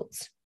valuable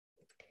results.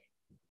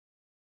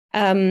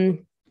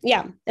 And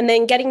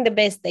then getting the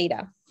best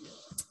data.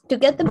 To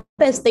get the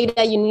best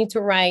data, you need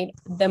to write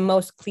the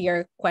most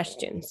clear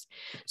questions.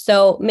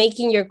 So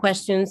making your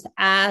questions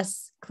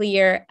as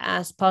clear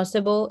as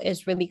possible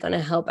is really going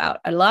to help out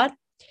a lot.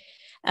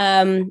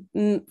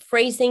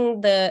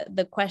 Phrasing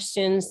the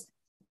questions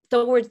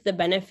towards the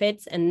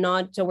benefits and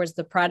not towards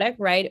the product,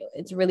 right?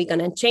 It's really going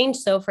to change.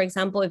 So for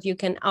example, if you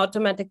can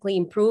automatically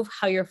improve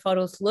how your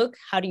photos look,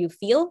 how do you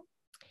feel?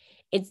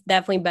 It's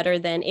definitely better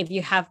than if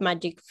you have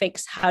magic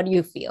fix, how do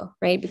you feel,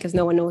 right? Because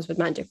no one knows what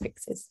magic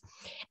fix is.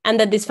 And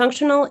the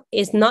dysfunctional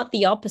is not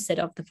the opposite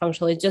of the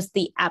functional, it's just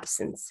the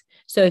absence.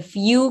 So if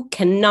you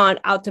cannot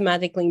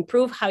automatically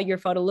improve how your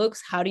photo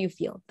looks, how do you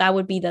feel? That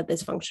would be the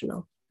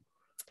dysfunctional.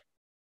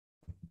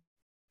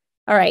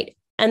 All right.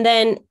 And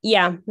then,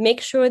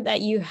 make sure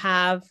that you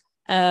have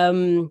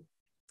the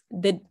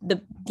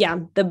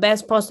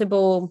best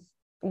possible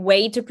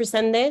way to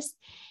present this.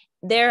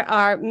 There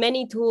are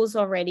many tools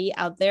already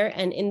out there.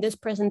 And in this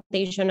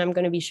presentation, I'm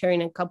going to be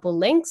sharing a couple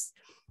links,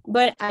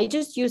 but I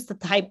just use the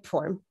type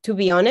form, to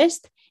be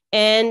honest.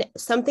 And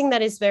something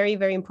that is very,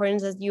 very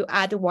important is you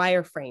add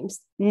wireframes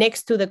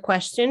next to the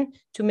question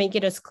to make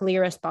it as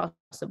clear as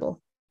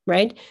possible,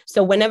 right?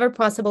 So whenever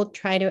possible,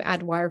 try to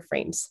add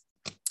wireframes,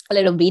 a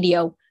little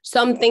video,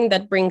 something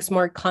that brings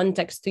more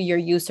context to your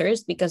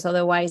users, because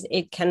otherwise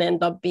it can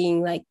end up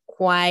being like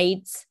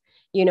quite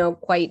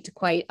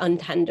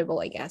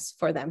untangible, I guess,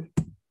 for them.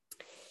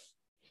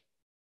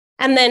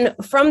 And then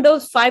from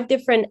those 5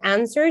 different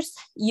answers,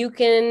 you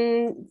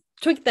can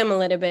tweak them a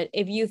little bit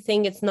if you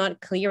think it's not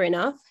clear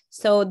enough.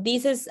 So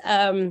this is,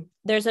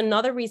 there's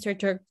another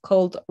researcher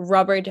called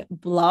Robert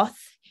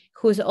Bloth,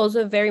 who's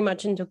also very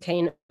much into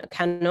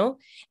Kano.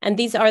 And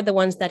these are the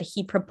ones that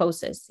he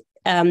proposes.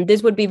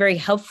 This would be very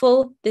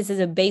helpful. This is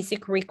a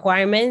basic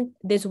requirement.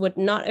 This would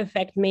not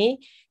affect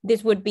me.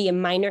 This would be a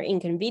minor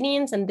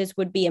inconvenience, and this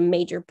would be a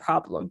major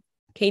problem.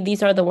 Okay,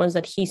 these are the ones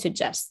that he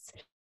suggests.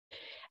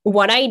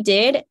 What I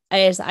did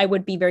is I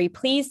would be very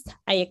pleased.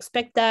 I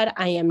expect that.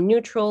 I am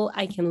neutral.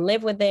 I can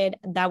live with it.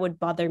 That would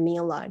bother me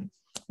a lot.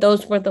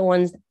 Those were the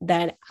ones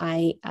that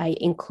I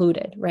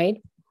included,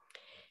 right?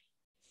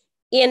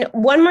 And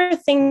one more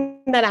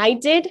thing that I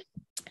did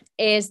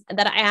is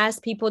that I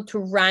asked people to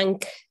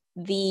rank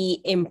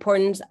the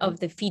importance of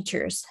the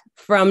features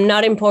from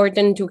not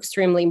important to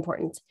extremely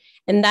important.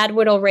 And that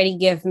would already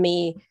give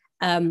me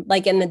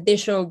like an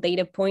additional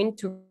data point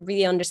to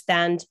really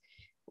understand,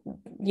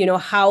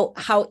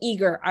 how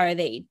eager are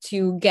they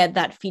to get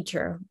that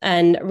feature,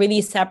 and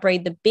really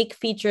separate the big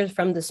features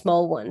from the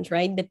small ones,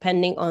 right?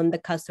 Depending on the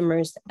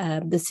customer's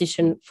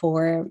decision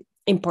for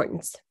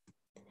importance.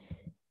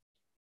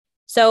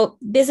 So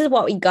this is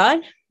what we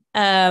got.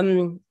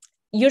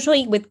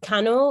 Usually with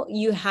Kano,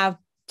 you have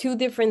 2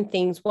 different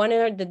things. One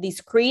are the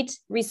discrete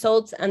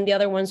results, and the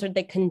other ones are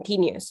the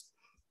continuous.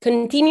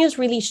 Continuous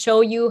really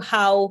show you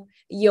how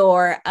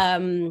your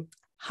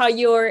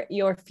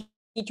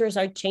features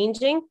are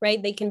changing,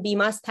 right? They can be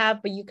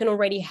must-have, but you can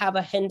already have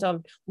a hint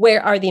of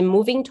where are they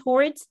moving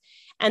towards.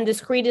 And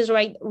discrete is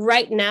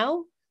right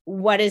now,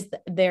 what is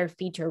their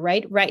feature,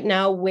 right? Right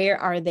now, where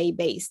are they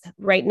based?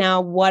 Right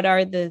now, what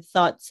are the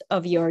thoughts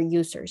of your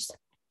users?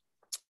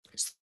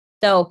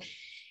 So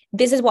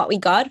this is what we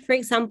got. For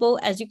example,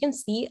 as you can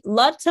see,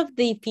 lots of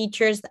the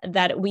features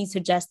that we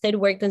suggested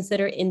were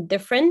considered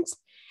indifferent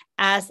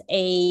as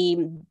a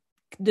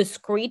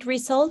discrete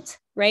result,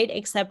 right?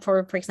 Except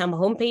for example,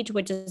 homepage,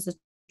 which is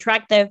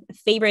attractive,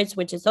 favorites,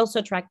 which is also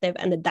attractive,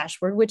 and the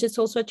dashboard, which is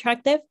also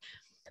attractive.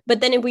 But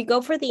then if we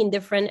go for the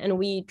indifferent and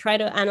we try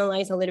to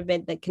analyze a little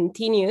bit the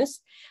continuous,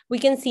 we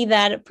can see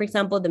that, for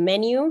example, the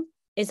menu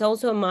is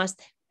also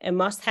a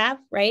must have,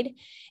 right?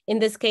 In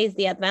this case,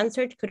 the advanced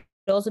search could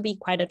also be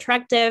quite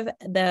attractive.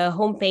 The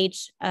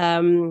homepage,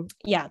 the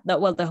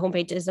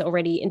homepage is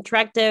already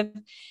interactive,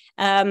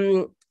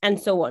 and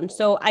so on.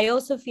 So I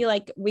also feel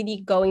like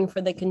really going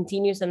for the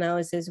continuous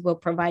analysis will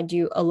provide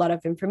you a lot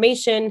of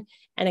information.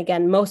 And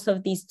again, most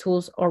of these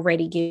tools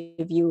already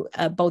give you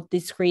both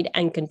discrete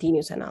and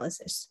continuous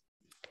analysis.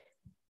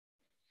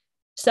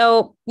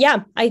 So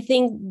yeah, I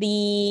think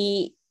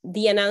the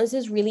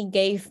analysis really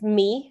gave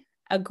me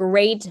a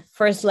great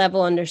first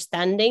level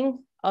understanding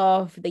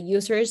of the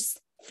user's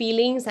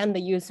feelings and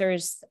the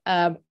user's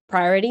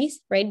priorities,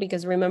 right?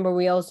 Because remember,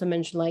 we also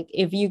mentioned, like,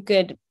 if you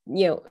could,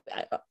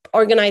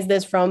 organize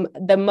this from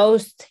the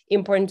most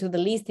important to the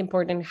least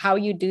important, how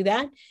you do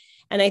that.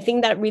 And I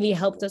think that really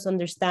helped us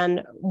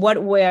understand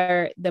what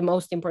were the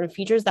most important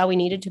features that we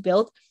needed to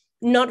build,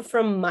 not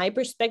from my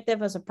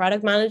perspective as a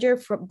product manager,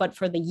 but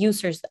for the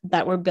users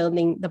that we're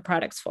building the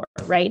products for,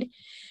 right?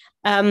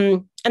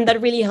 And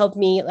that really helped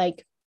me,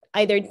 like,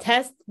 either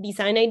test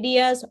design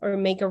ideas or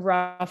make a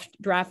rough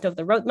draft of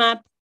the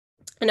roadmap.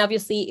 And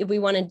obviously, if we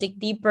want to dig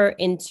deeper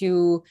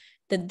into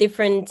the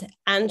different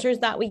answers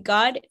that we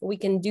got, we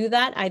can do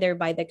that either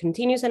by the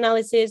continuous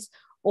analysis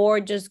or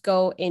just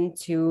go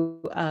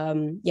into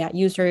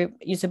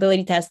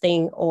usability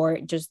testing or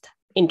just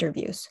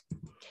interviews.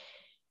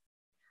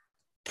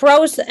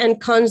 Pros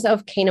and cons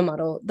of Kano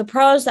model. The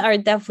pros are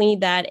definitely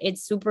that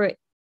it's super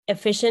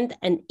efficient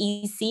and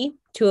easy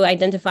to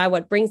identify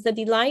what brings the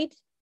delight.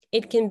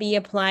 It can be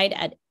applied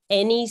at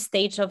any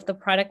stage of the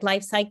product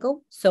life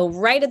cycle. So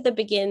right at the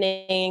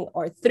beginning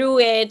or through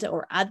it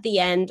or at the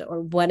end or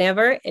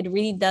whatever, it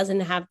really doesn't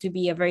have to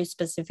be a very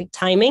specific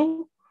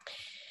timing.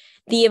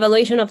 The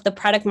evaluation of the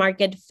product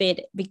market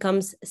fit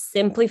becomes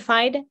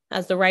simplified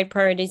as the right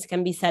priorities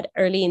can be set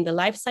early in the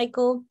life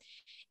cycle.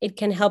 It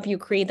can help you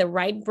create the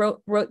right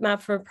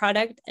roadmap for a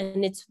product,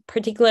 and it's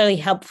particularly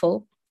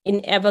helpful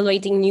in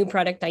evaluating new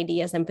product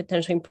ideas and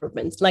potential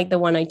improvements, like the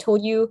one I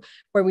told you,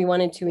 where we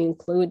wanted to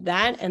include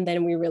that, and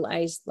then we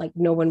realized, like,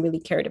 no one really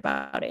cared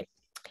about it.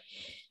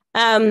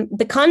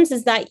 The cons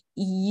is that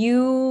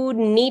you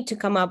need to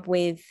come up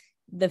with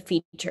the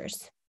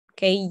features.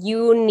 Okay,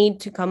 you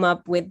need to come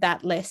up with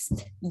that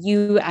list,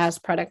 you as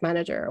product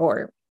manager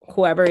or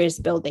whoever is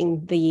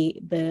building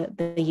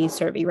the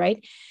survey,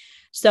 right?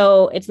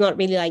 So it's not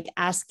really like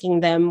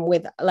asking them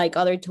with like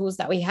other tools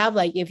that we have.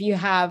 Like, if you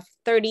have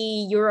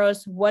 30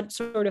 euros, what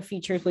sort of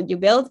features would you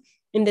build?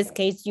 In this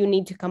case, you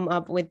need to come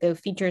up with the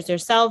features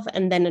yourself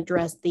and then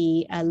address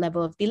the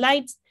level of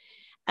delights.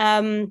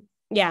 And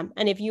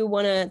if you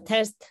want to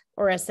test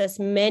or assess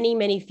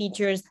many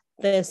features,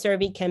 the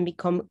survey can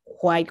become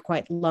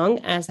quite long.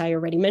 As I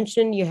already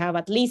mentioned, you have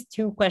at least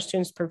 2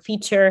 questions per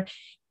feature,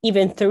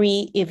 even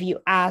 3 if you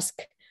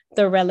ask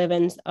the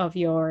relevance of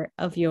your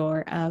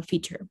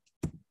feature.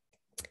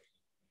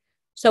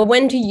 So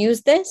when to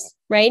use this,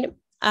 right?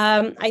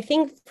 I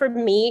think for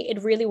me,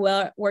 it really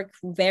worked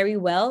very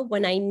well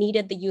when I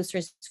needed the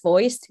user's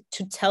voice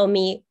to tell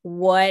me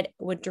what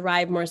would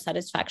derive more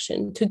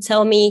satisfaction, to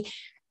tell me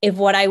if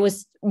what I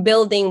was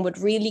building would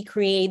really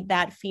create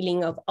that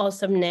feeling of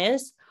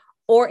awesomeness,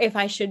 or if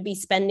I should be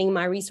spending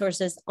my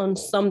resources on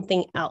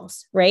something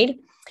else, right?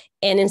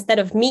 And instead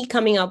of me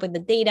coming up with the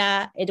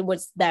data, it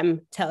was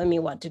them telling me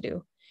what to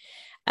do.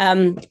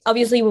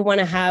 Obviously, we want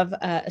to have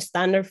a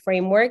standard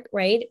framework,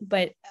 right?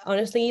 But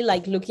honestly,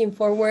 like, looking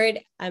forward,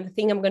 I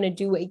think I'm going to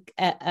do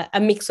a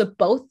mix of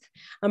both.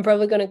 I'm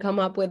probably going to come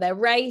up with a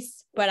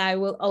RISE, but I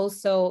will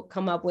also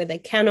come up with a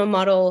Kano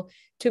model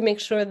to make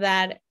sure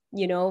that,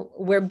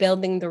 we're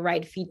building the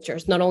right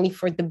features, not only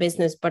for the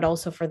business, but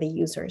also for the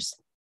users.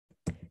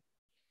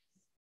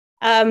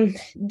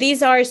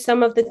 These are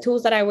some of the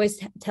tools that I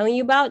was telling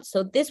you about.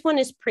 So this one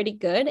is pretty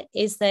good.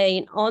 It's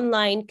an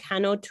online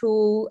Kano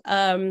tool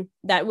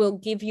that will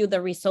give you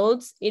the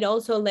results. It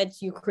also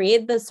lets you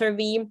create the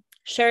survey,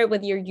 share it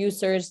with your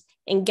users,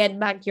 and get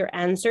back your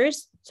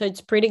answers. So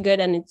it's pretty good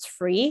and it's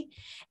free.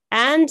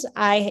 And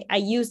I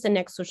used an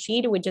Excel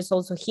sheet, which is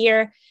also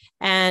here.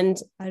 And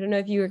I don't know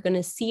if you're going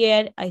to see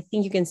it. I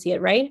think you can see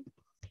it, right?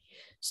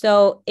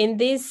 So in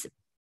this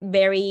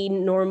very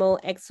normal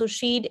Excel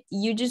sheet,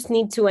 you just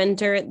need to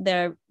enter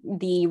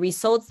the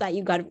results that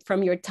you got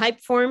from your type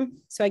form.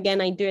 So again,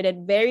 I did it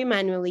very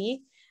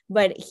manually,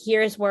 but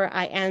here's where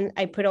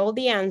I put all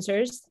the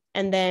answers,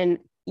 and then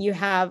you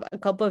have a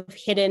couple of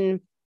hidden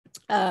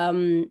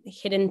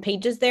hidden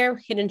pages there,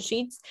 hidden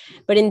sheets.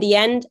 But in the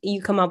end,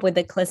 you come up with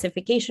a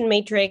classification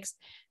matrix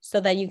so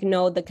that you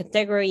know the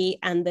category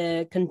and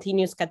the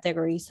continuous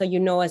category. So you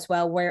know as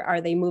well, where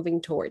are they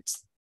moving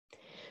towards?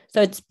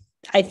 So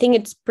I think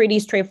it's pretty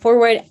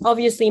straightforward,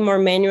 obviously more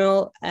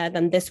manual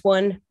than this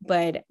one,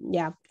 but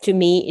yeah, to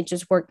me, it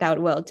just worked out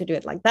well to do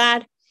it like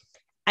that.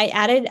 I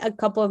added a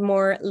couple of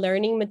more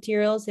learning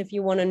materials if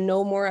you want to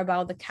know more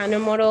about the Kano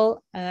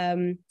model.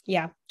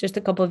 Just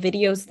a couple of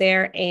videos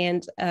there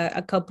and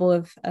a couple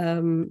of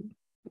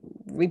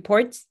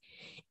reports.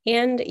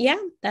 And yeah,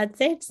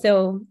 that's it.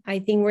 So I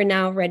think we're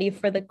now ready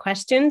for the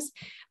questions.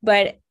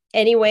 But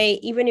anyway,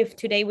 even if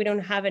today we don't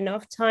have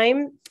enough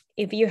time,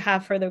 if you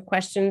have further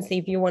questions,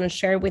 if you want to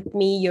share with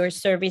me your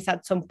service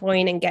at some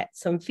point and get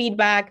some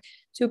feedback,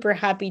 super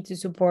happy to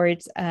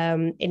support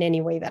in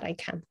any way that I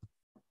can.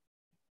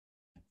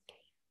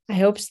 I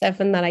hope,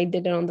 Stefan, that I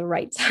did it on the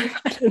right time.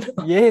 I don't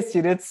know. Yes,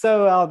 you did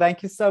so well.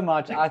 Thank you so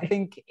much. I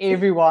think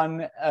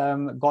everyone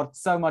got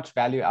so much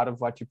value out of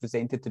what you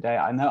presented today.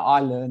 I know I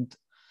learned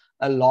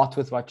a lot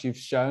with what you've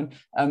shown.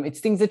 It's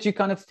things that you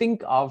kind of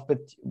think of, but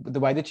the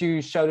way that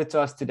you showed it to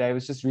us today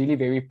was just really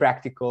very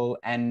practical.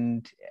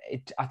 And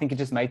I think it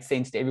just made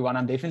sense to everyone.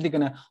 I'm definitely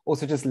going to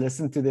also just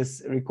listen to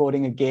this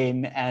recording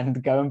again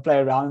and go and play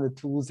around with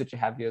the tools that you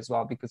have here as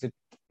well, because it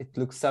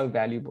looks so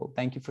valuable.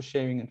 Thank you for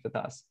sharing it with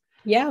us.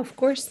 Yeah, of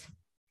course.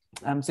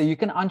 So you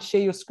can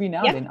unshare your screen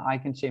now, then I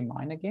can share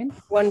mine again.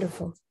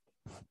 Wonderful.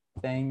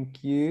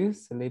 Thank you.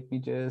 So let me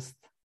just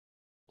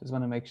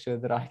want to make sure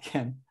that I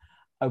can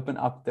open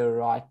up the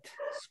right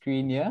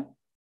screen here.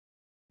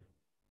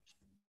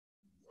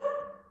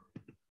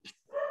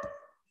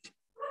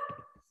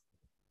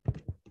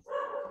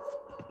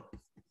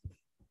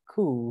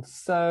 Cool.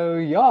 So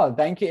yeah,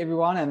 thank you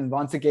everyone. And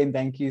once again,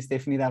 thank you,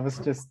 Stefanie. That was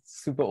just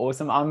super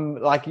awesome.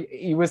 I'm like,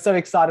 you were so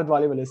excited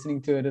while you were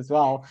listening to it as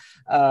well.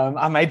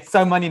 I made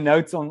so many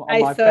notes on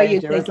my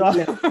page here as well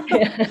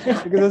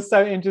because it's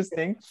so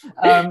interesting.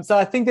 So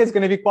I think there's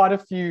going to be quite a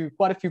few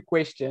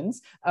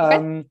questions.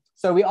 Okay.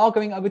 So we are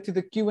going over to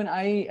the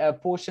Q&A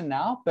portion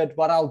now, but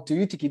what I'll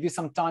do to give you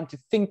some time to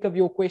think of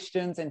your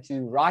questions and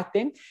to write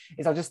them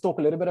is I'll just talk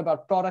a little bit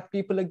about product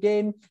people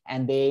again.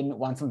 And then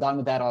once I'm done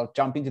with that, I'll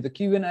jump into the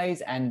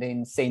Q&As and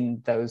then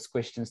send those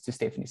questions to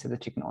Stefanie so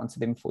that she can answer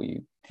them for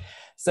you.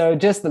 So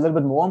just a little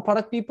bit more on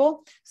product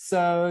people.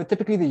 So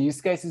typically the use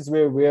cases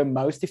where we're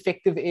most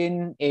effective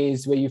in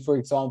is where you, for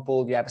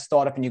example, you have a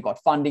startup and you've got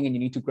funding and you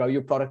need to grow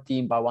your product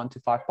team by 1 to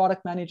 5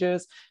 product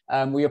managers,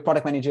 where your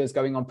product manager is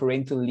going on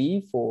parental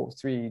leave for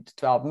 3 to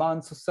 12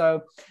 months or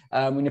so.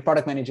 When your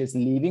product manager is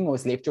leaving or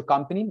has left your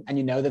company, and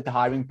you know that the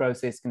hiring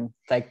process can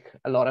take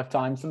a lot of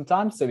time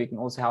sometimes, so we can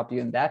also help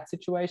you in that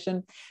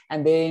situation.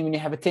 And then when you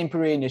have a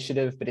temporary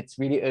initiative, but it's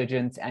really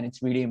urgent and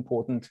it's really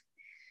important,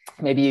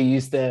 maybe you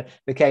use the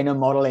Kano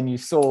model and you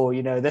saw,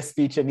 this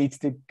feature needs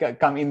to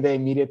come in there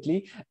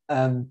immediately.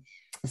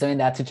 So in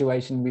that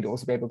situation, we'd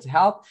also be able to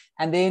help.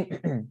 And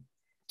then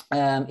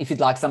if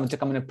you'd like someone to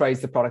come and appraise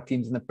the product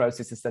teams and the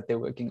processes that they're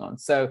working on.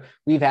 So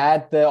we've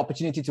had the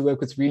opportunity to work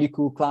with really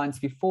cool clients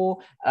before.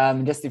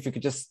 Just if you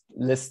could just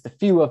list a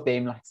few of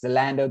them, like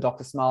Zalando,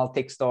 Dr. Smile,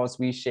 Techstars,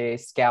 WeShare,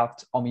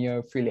 Scout,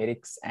 Omio,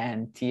 Freeletics,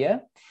 and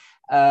Tia.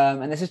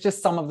 And this is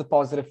just some of the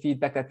positive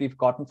feedback that we've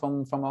gotten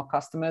from our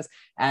customers.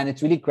 And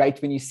it's really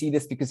great when you see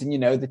this, because then you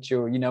know that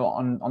you're,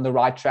 on the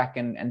right track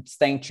and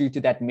staying true to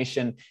that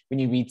mission. When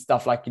you read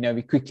stuff like,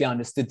 we quickly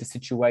understood the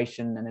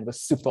situation and it was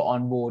super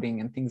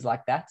onboarding and things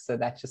like that. So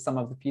that's just some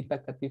of the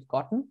feedback that we've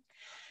gotten.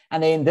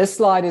 And then this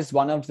slide is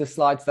one of the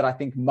slides that I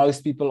think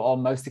most people are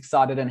most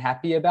excited and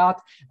happy about,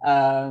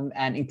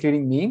 and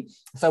including me.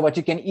 So what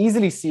you can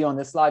easily see on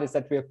this slide is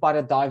that we're quite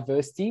a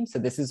diverse team. So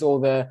this is all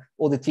the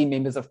team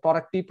members of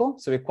product people.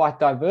 So we're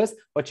quite diverse.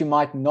 What you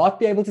might not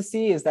be able to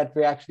see is that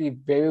we're actually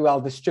very well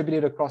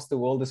distributed across the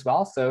world as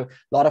well. So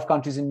a lot of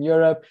countries in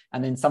Europe,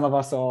 and then some of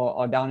us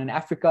are down in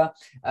Africa.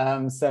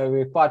 So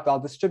we're quite well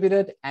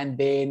distributed. And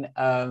then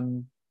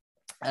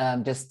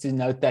just to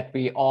note that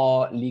we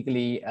are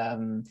legally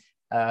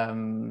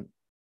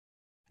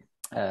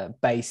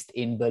based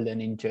in Berlin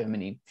in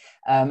Germany.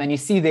 And you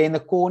see there in the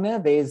corner,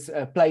 there's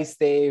a place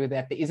there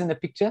that there isn't a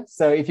picture.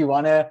 So if you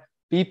want to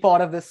be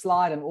part of this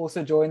slide and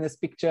also join this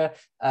picture,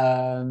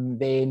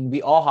 then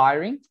we are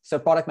hiring. So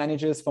product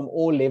managers from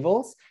all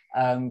levels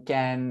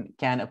can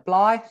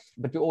apply,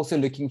 but we're also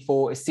looking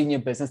for a senior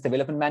business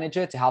development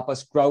manager to help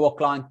us grow our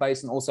client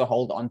base and also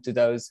hold on to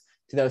those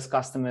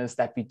customers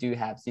that we do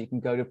have. So you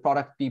can go to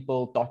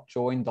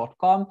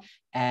productpeople.join.com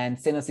and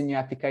send us in your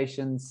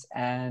applications,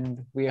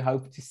 and we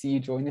hope to see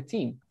you join the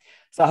team.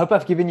 So I hope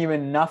I've given you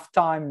enough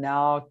time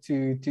now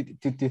to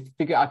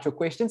figure out your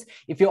questions.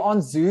 If you're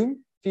on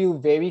Zoom, feel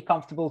very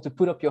comfortable to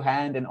put up your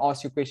hand and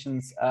ask your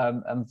questions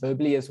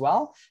verbally as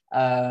well.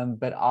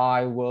 But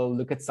I will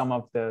look at some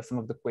of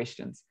the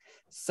questions.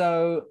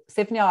 So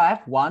Stefanie, I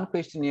have one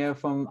question here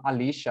from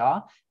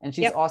Alicia, and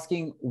she's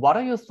asking, what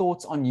are your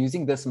thoughts on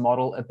using this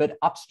model a bit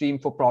upstream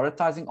for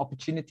prioritizing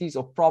opportunities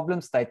or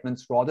problem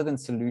statements rather than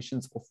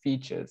solutions or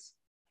features?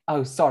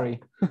 Oh, sorry.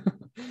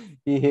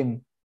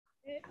 Him.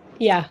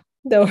 Yeah,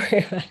 don't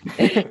worry about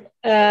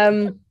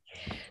it.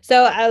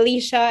 So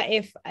Alicia,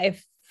 if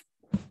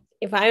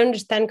I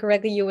understand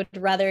correctly, you would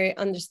rather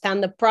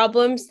understand the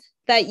problems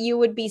that you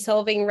would be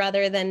solving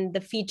rather than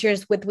the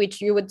features with which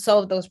you would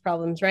solve those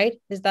problems, right?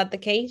 Is that the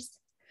case?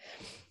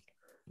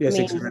 Yes,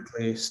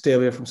 exactly. Stay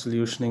away from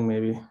solutioning,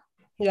 maybe.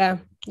 Yeah.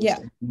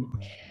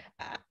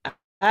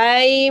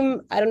 I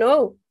don't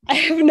know. I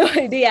have no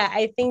idea.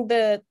 I think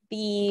the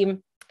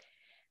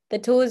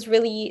tool is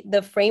really,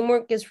 the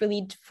framework is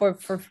really for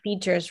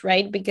features,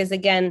 right? Because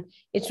again,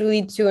 it's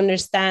really to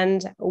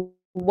understand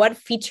what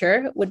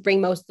feature would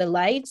bring most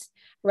delight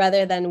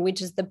rather than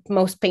which is the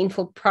most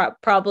painful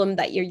problem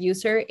that your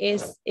user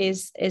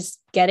is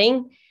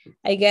getting.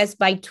 I guess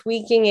by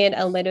tweaking it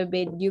a little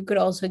bit, you could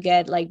also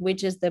get like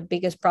which is the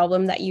biggest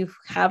problem that you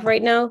have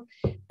right now,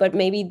 but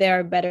maybe there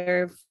are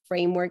better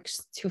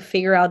frameworks to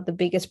figure out the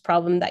biggest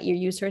problem that your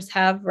users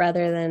have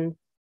rather than,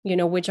 you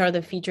know, which are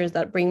the features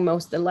that bring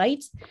most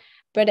delight.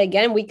 But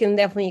again, we can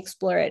definitely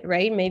explore it,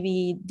 right?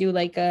 Maybe do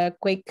like a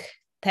quick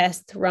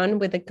test run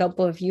with a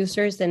couple of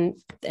users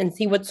and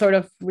see what sort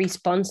of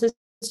responses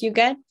you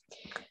get.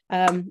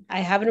 I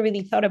haven't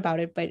really thought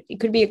about it, but it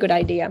could be a good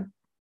idea.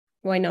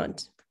 Why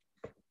not?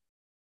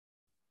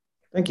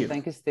 Thank you.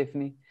 Thank you,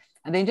 Stephanie.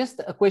 And then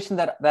just a question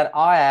that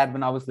I had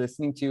when I was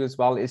listening to you as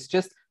well is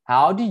just,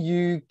 how do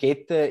you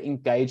get the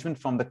engagement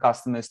from the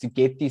customers to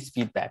get these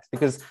feedbacks?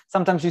 Because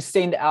sometimes you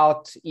send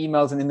out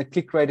emails and then the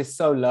click rate is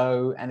so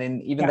low, and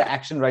then even the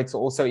action rates are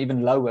also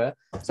even lower.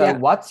 So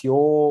what's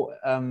your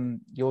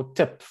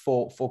tip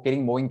for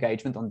getting more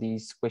engagement on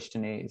these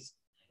questionnaires?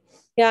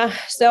 Yeah,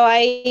 so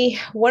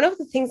one of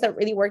the things that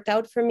really worked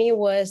out for me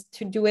was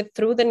to do it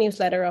through the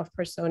newsletter of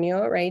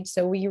Personio, right?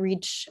 So we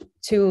reach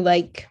to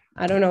like,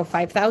 I don't know,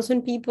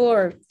 5,000 people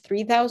or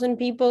 3,000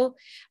 people.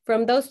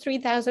 From those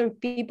 3,000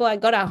 people, I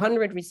got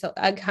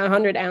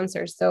 100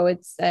 answers. So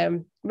it's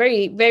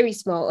very, very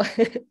small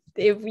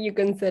if you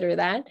consider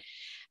that.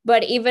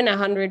 But even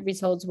 100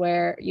 results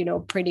were, you know,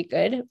 pretty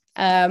good.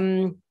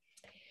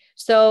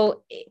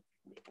 So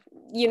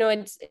you know,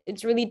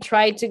 it's really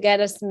try to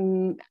get us,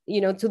 you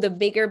know, to the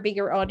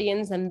bigger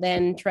audience, and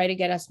then try to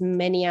get as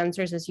many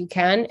answers as you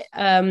can.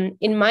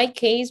 In my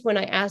case, when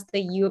I asked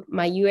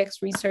my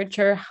UX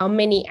researcher how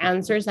many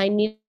answers I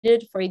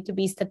needed for it to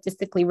be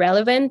statistically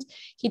relevant,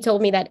 he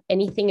told me that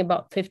anything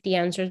about 50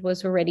 answers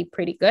was already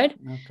pretty good.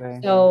 Okay.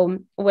 So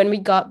when we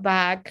got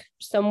back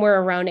somewhere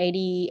around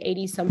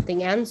 80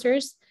 something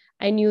answers,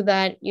 I knew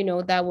that, you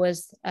know, that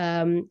was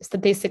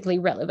statistically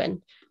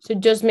relevant. So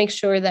just make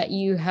sure that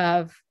you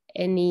have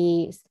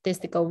any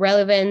statistical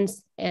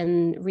relevance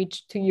and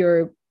reach to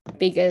your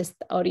biggest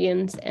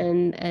audience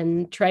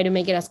and try to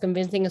make it as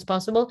convincing as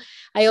possible.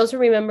 I also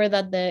remember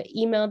that the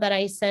email that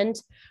I sent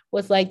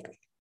was like,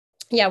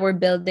 yeah, we're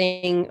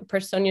building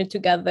Personio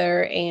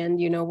together,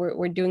 and you know,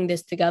 we're doing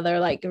this together,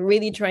 like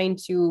really trying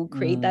to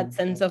create that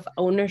sense of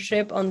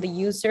ownership on the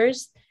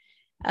users.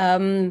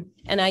 And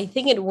I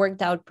think it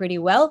worked out pretty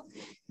well.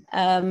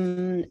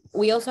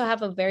 We also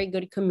have a very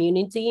good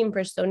community in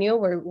Personio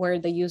where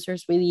the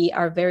users really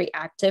are very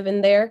active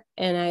in there.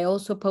 And I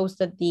also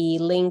posted the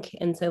link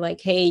and say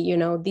like, hey, you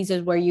know, this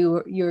is where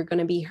you're going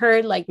to be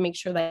heard. Like, make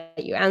sure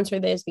that you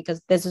answer this,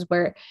 because this is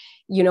where,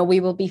 you know,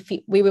 we will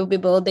be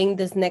building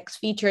this next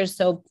feature.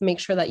 So make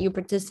sure that you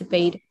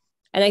participate.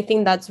 And I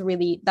think that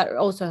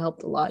also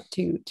helped a lot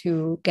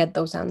to get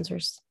those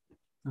answers.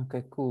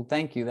 Okay, cool.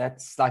 Thank you.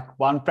 That's like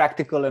one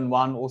practical and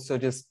one also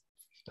just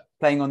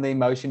playing on the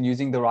emotion,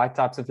 using the right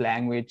types of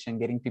language and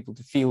getting people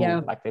to feel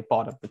like they're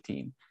part of the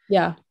team.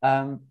 Yeah.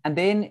 And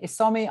then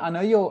Isami, I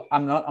know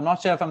I'm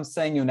not sure if I'm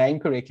saying your name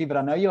correctly, but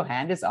I know your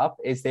hand is up.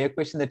 Is there a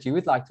question that you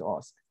would like to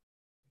ask?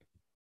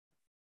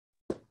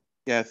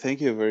 Yeah, thank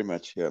you very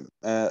much.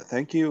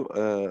 Thank you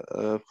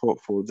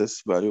for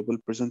this valuable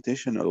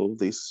presentation, all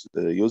this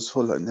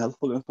useful and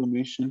helpful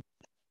information.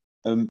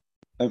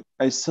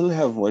 I still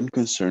have one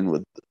concern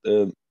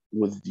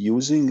with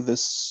using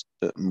this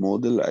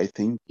model. I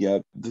think,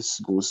 this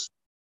goes,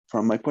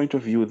 from my point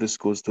of view, this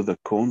goes to the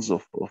cons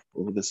of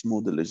this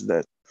model, is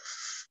that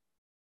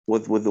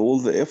with all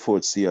the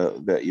efforts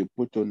that you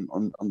put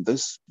on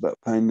this, but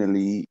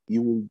finally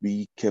you will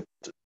be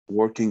kept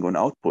working on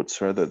outputs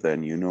rather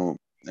than, you know,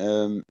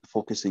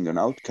 focusing on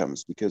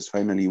outcomes, because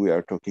finally we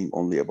are talking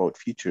only about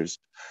features.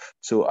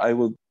 So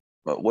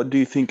what do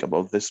you think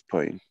about this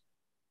point?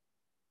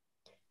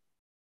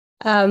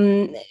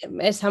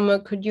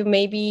 Samuel, could you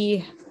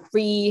maybe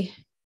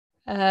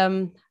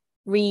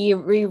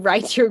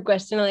rewrite your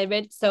question a little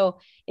bit? So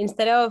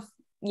instead of,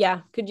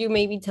 could you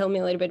maybe tell me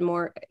a little bit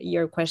more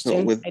your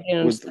question? No, I didn't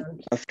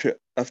understand.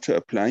 After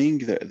applying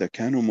the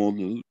Kano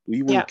model,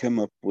 we will come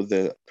up with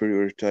a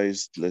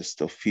prioritized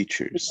list of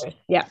features.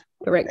 Yeah,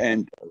 correct.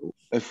 And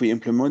if we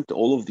implement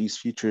all of these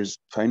features,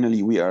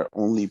 finally we are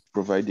only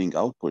providing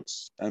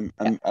outputs.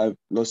 I've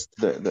lost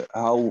the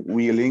how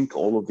we link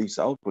all of these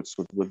outputs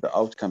with the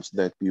outcomes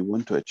that we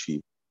want to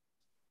achieve.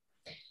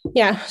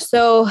 Yeah,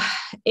 so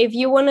if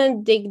you want to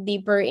dig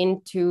deeper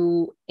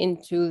into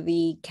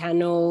the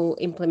Kano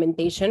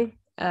implementation,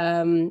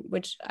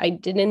 which I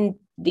didn't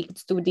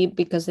digs too deep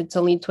because it's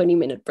only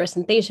 20-minute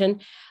presentation.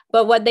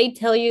 But what they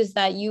tell you is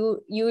that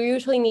you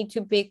usually need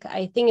to pick,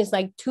 I think it's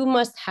like 2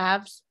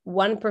 must-haves,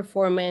 1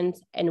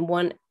 performance, and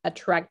 1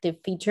 attractive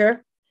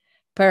feature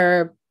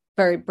per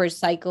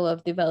cycle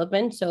of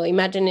development. So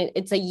imagine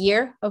it's a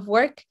year of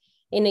work.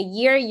 In a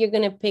year, you're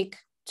going to pick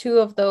 2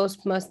 of those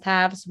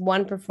must-haves,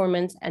 1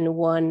 performance and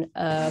one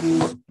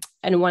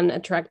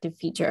attractive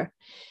feature.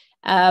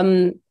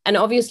 And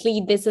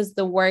obviously, this is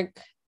the work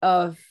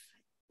of,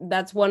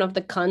 that's one of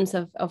the cons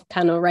of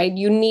Kano, right?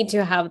 You need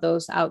to have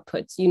those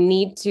outputs. You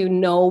need to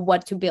know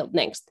what to build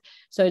next.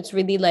 So it's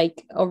really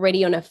like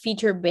already on a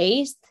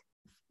feature-based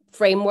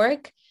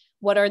framework,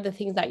 what are the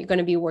things that you're going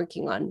to be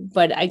working on?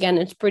 But again,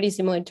 it's pretty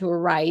similar to a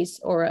RISE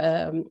or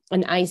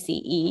an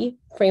ICE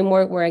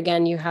framework, where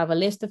again, you have a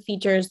list of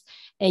features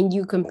and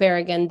you compare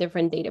again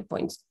different data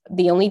points.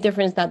 The only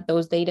difference that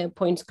those data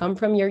points come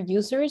from your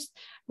users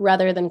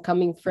rather than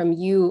coming from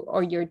you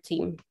or your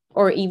team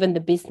or even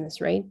the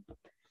business, right?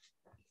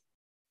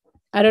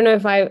 I don't know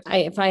if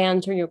I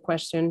answer your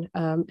question,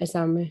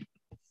 Esame.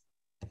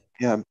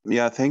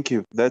 Yeah, thank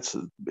you.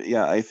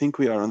 I think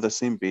we are on the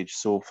same page.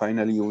 So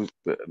finally,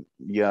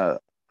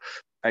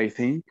 I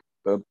think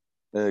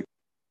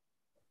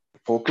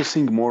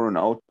focusing more on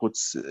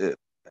outputs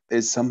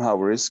is somehow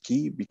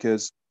risky,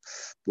 because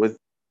with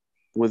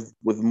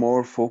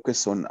more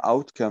focus on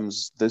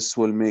outcomes, this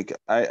will make,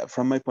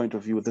 from my point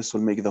of view, this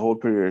will make the whole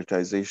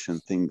prioritization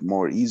thing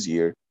more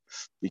easier,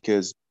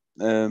 because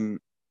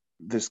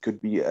this could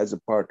be as a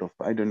part of,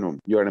 I don't know,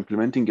 you're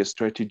implementing a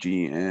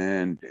strategy,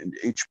 and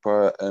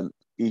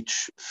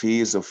each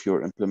phase of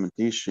your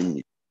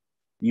implementation,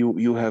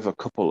 you have a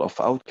couple of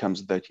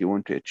outcomes that you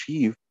want to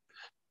achieve,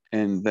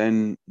 and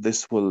then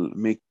this will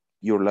make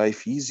your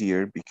life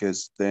easier,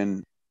 because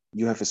then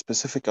you have a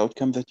specific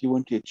outcome that you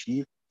want to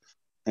achieve,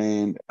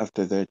 and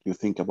after that you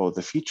think about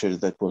the features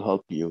that will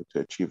help you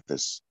to achieve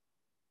this.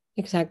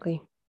 Exactly.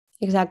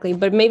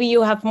 But maybe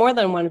you have more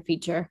than one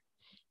feature,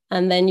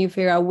 and then you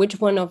figure out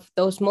which one of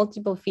those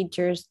multiple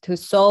features to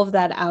solve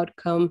that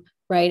outcome,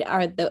 right,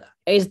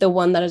 is the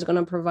one that is going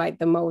to provide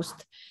the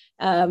most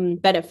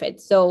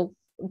benefit. So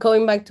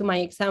going back to my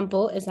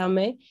example,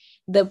 Esame,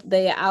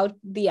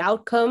 the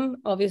outcome,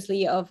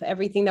 obviously, of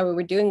everything that we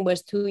were doing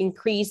was to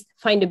increase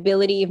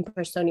findability in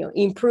Personio,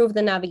 improve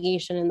the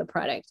navigation in the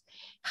product.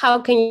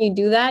 How can you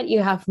do that? You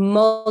have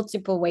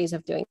multiple ways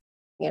of doing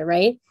it,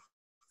 right?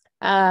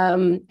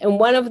 And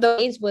one of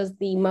those was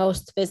the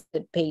most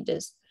visited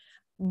pages.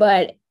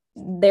 But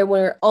there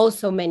were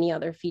also many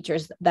other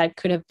features that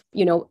could have,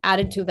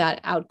 added to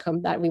that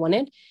outcome that we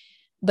wanted.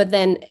 But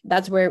then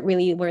that's where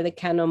the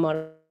Kano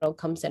model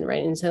comes in,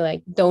 right? And so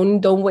like,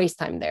 don't waste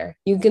time there.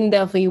 You can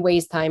definitely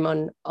waste time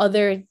on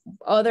other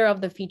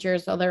of the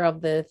features, other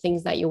of the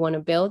things that you want to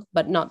build,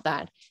 but not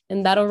that.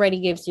 And that already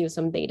gives you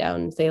some data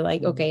and say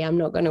like, okay, I'm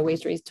not going to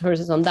waste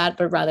resources on that,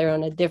 but rather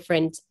on a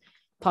different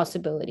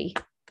possibility.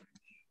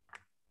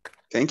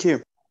 Thank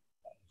you.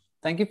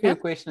 Thank you for your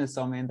question,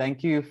 Esame, and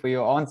thank you for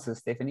your answer,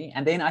 Stefanie.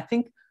 And then I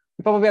think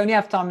we probably only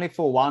have time left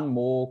for one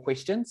more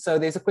question. So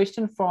there's a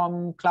question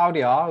from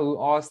Claudia,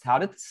 who asked, how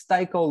did the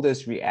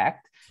stakeholders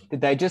react?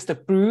 Did they just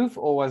approve,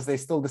 or was there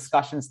still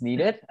discussions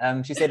needed?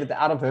 She said that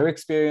out of her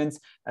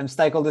experience,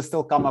 stakeholders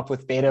still come up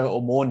with better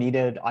or more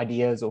needed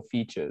ideas or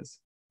features.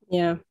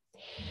 Yeah.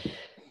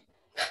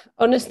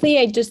 Honestly,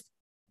 I just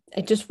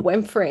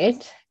went for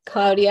it,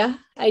 Claudia.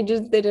 I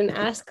just didn't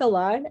ask a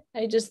lot.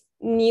 I just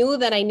knew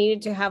that I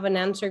needed to have an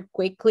answer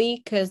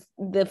quickly because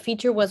the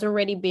feature was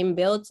already being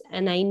built,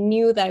 and I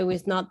knew that it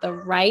was not the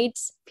right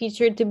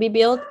feature to be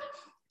built.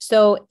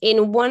 So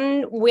in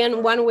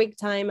one week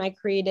time, I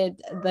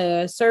created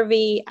the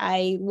survey.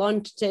 I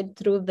launched it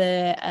through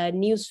the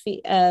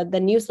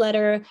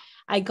newsletter.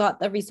 I got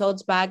the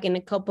results back in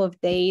a couple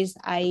of days.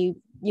 I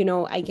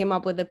came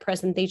up with a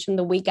presentation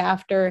the week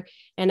after,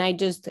 and I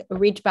just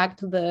reached back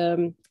to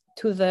the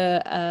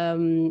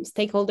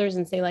stakeholders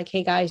and say like,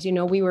 hey guys,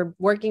 we were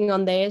working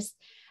on this,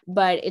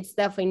 but it's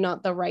definitely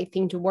not the right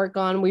thing to work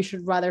on. We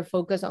should rather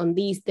focus on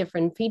these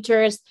different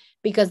features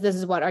because this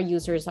is what our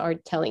users are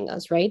telling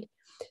us, right?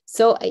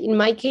 So in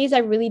my case, I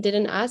really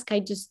didn't ask.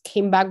 I just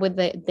came back with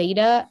the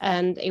data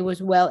and it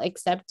was well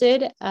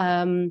accepted.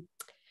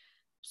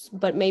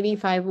 But maybe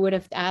if I would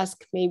have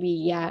asked,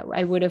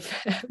 I would have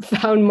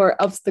found more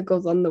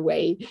obstacles on the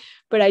way,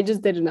 but I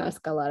just didn't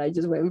ask a lot. I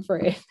just went for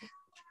it.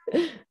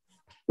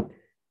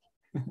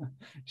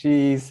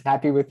 She's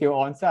happy with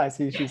your answer. I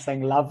see she's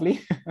saying lovely.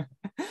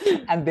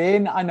 And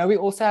then I know we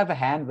also have a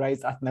hand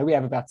raised. I know we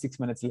have about 6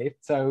 minutes left.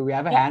 So we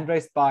have a hand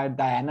raised by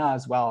Diana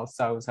as well.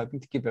 So I was hoping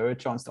to give her a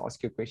chance to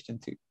ask you a question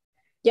too.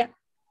 Yeah.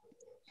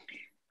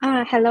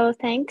 Hello,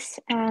 thanks.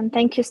 And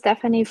thank you,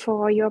 Stefanie,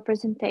 for your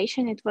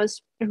presentation. It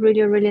was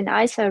really, really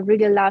nice. I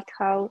really loved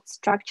how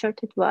structured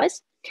it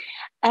was.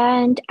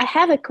 And I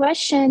have a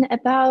question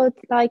about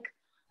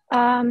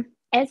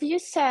as you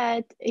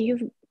said,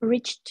 you've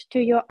reached to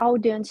your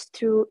audience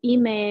through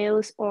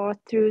emails or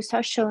through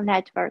social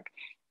network.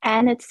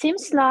 And it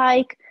seems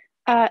like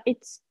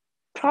it's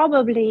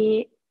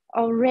probably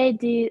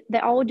already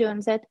the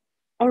audience that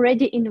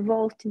already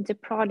involved in the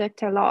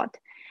product a lot.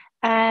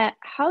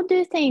 How do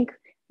you think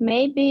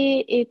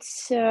maybe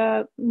it's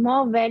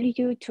more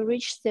value to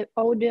reach the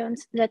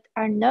audience that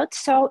are not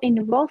so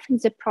involved in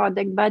the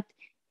product, but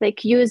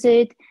like use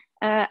it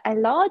a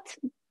lot,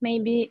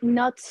 maybe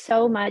not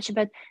so much,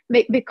 but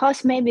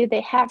because maybe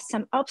they have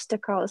some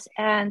obstacles,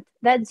 and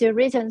that's the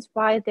reasons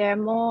why they're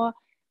more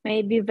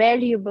maybe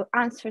valuable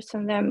answers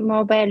on them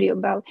more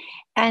valuable?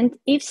 And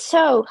if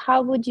so,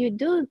 how would you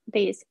do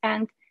this?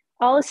 And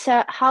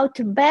also how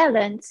to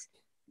balance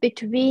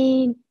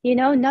between, you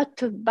know, not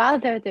to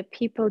bother the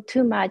people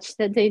too much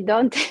that they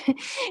don't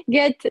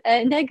get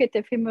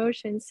negative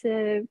emotions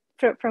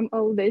from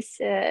all these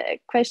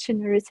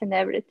questionnaires and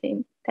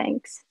everything.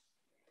 Thanks.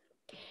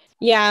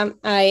 Yeah,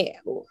 I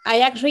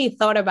actually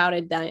thought about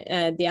it,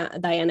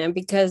 Diana,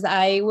 because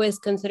I was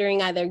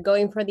considering either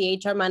going for the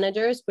HR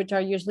managers, which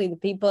are usually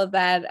the people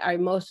that are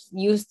most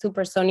used to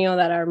Personio,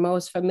 that are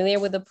most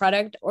familiar with the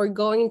product, or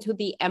going to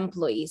the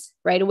employees,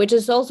 right? Which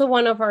is also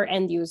one of our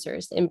end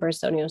users in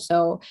Personio.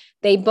 So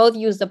they both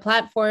use the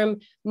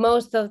platform.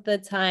 Most of the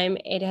time,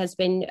 it has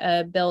been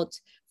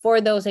built for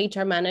those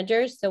HR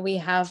managers, so we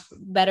have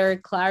better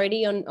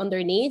clarity on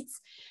their needs.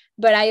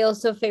 But I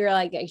also figure,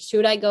 like,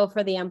 should I go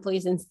for the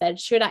employees instead?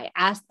 Should I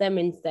ask them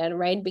instead,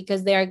 right?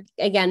 Because they're,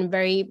 again,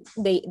 they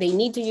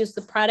need to use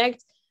the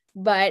product,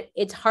 but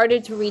it's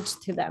harder to reach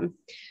to them.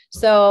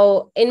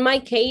 So in my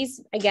case,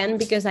 again,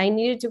 because I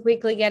needed to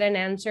quickly get an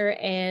answer,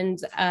 and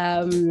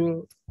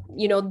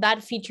you know,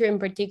 that feature in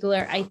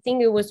particular, I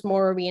think it was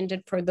more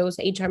oriented for those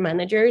HR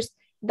managers,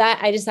 that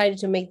I decided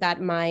to make that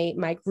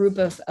my group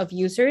of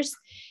users.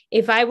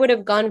 If I would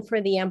have gone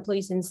for the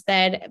employees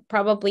instead,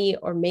 probably,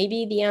 or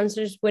maybe the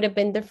answers would have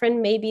been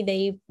different.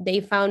 Maybe they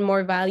found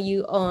more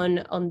value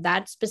on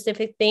that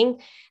specific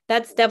thing.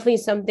 That's definitely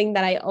something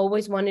that I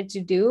always wanted to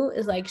do,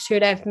 is like,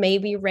 should I've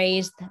maybe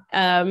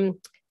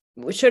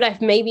should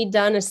I've maybe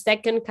done a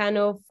second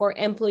Kano for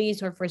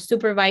employees or for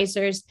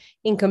supervisors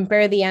and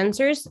compare the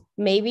answers?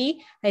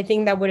 Maybe. I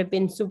think that would have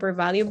been super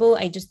valuable.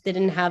 I just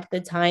didn't have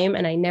the time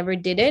and I never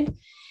did it.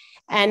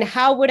 And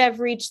how would I've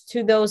reached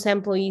to those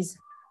employees?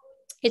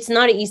 It's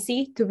not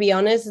easy, to be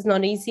honest. It's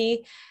not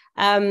easy.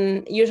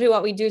 Usually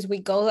what we do is we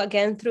go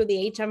again through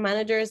the HR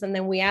managers, and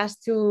then we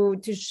ask to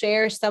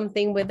share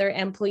something with their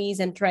employees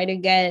and try to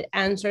get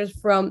answers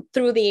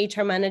through the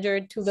HR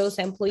manager to those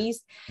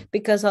employees,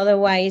 because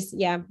otherwise,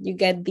 yeah, you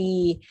get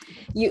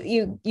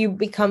you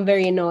become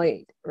very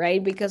annoyed,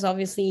 right? Because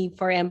obviously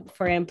for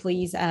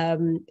employees,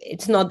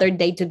 it's not their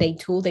day-to-day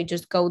tool. They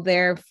just go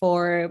there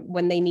for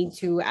when they need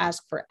to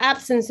ask for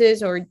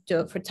absences or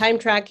for time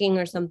tracking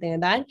or something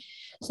like that.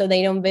 So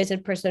they don't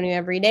visit Personio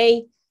every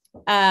day.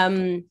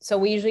 So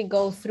we usually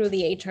go through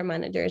the HR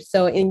managers.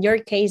 So in your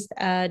case,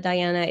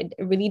 Diana, it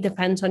really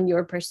depends on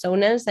your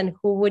personas and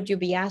who would you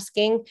be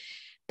asking.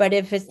 But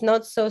if it's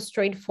not so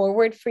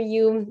straightforward for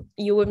you,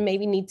 you would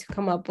maybe need to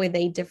come up with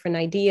a different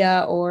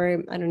idea,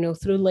 or I don't know,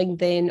 through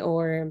LinkedIn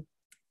or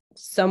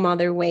some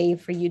other way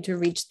for you to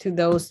reach to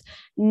those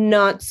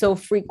not so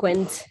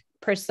frequent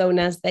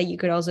personas that you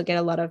could also get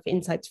a lot of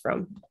insights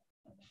from.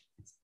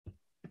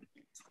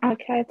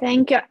 Okay,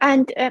 thank you.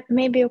 And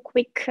maybe a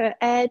quick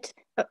add.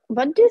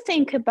 What do you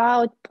think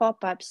about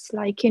pop-ups?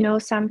 Like, you know,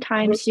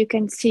 sometimes you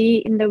can see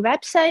in the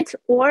websites,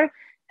 or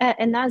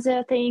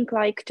another thing,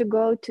 like to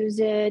go to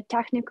the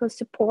technical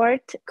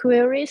support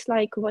queries,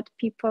 like what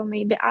people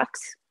maybe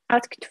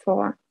asked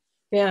for.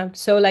 Yeah,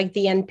 so like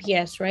the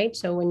NPS, right?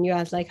 So when you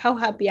ask, like, how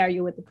happy are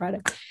you with the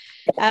product?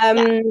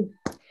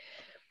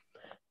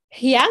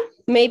 Yeah,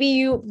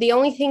 maybe the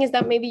only thing is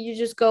that maybe you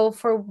just go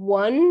for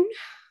one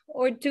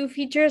or two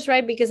features,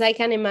 right? Because I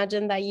can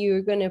imagine that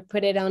you're going to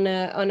put it on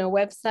a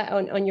website,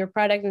 on your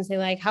product, and say,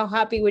 like, how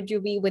happy would you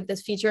be with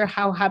this feature?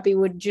 How happy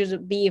would you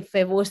be if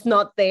it was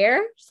not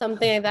there?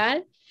 Something like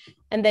that.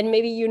 And then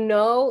maybe, you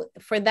know,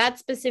 for that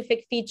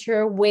specific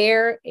feature,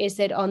 where is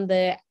it on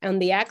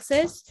the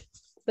axis?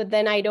 But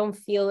then I don't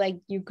feel like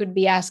you could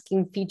be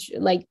asking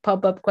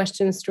pop-up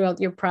questions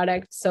throughout your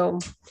product. So,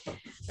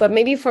 but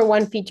maybe for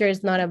one feature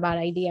is not a bad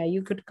idea.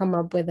 You could come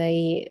up with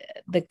the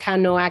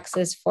Kano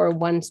access for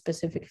one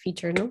specific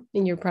feature, no,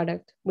 in your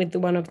product with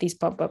one of these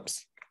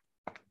pop-ups.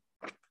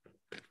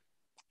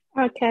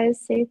 Okay,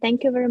 see.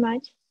 Thank you very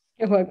much.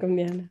 You're welcome,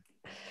 Diana.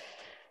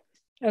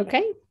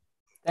 Okay.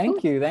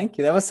 Thank you.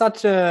 That was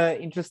such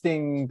an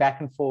interesting back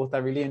and forth. I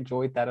really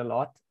enjoyed that a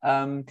lot.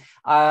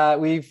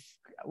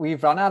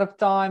 We've run out of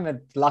time, and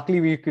luckily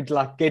we could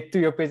get to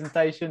your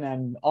presentation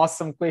and ask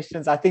some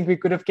questions. I think we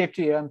could have kept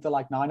you here until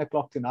 9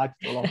 o'clock tonight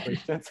with all our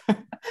questions.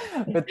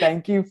 But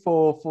thank you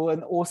for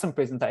an awesome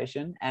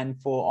presentation and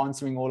for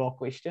answering all our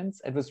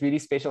questions. It was really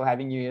special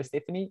having you here,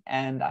 Stefanie,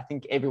 and I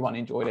think everyone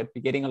enjoyed it.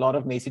 We're getting a lot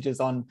of messages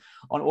on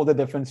all the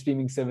different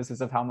streaming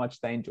services of how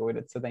much they enjoyed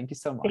it. So thank you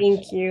so much.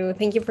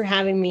 Thank you for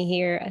having me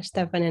here,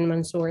 Stefan and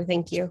Mansoor.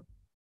 Thank you.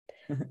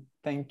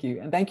 Thank you.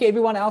 And thank you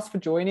everyone else for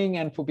joining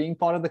and for being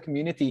part of the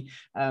community.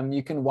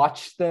 You can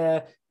watch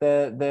the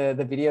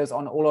videos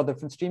on all our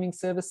different streaming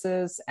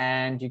services,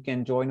 and you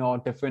can join our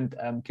different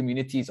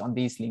communities on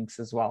these links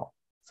as well.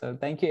 So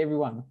thank you,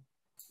 everyone.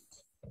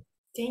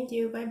 Thank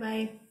you.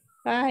 Bye-bye.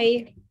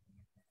 Bye.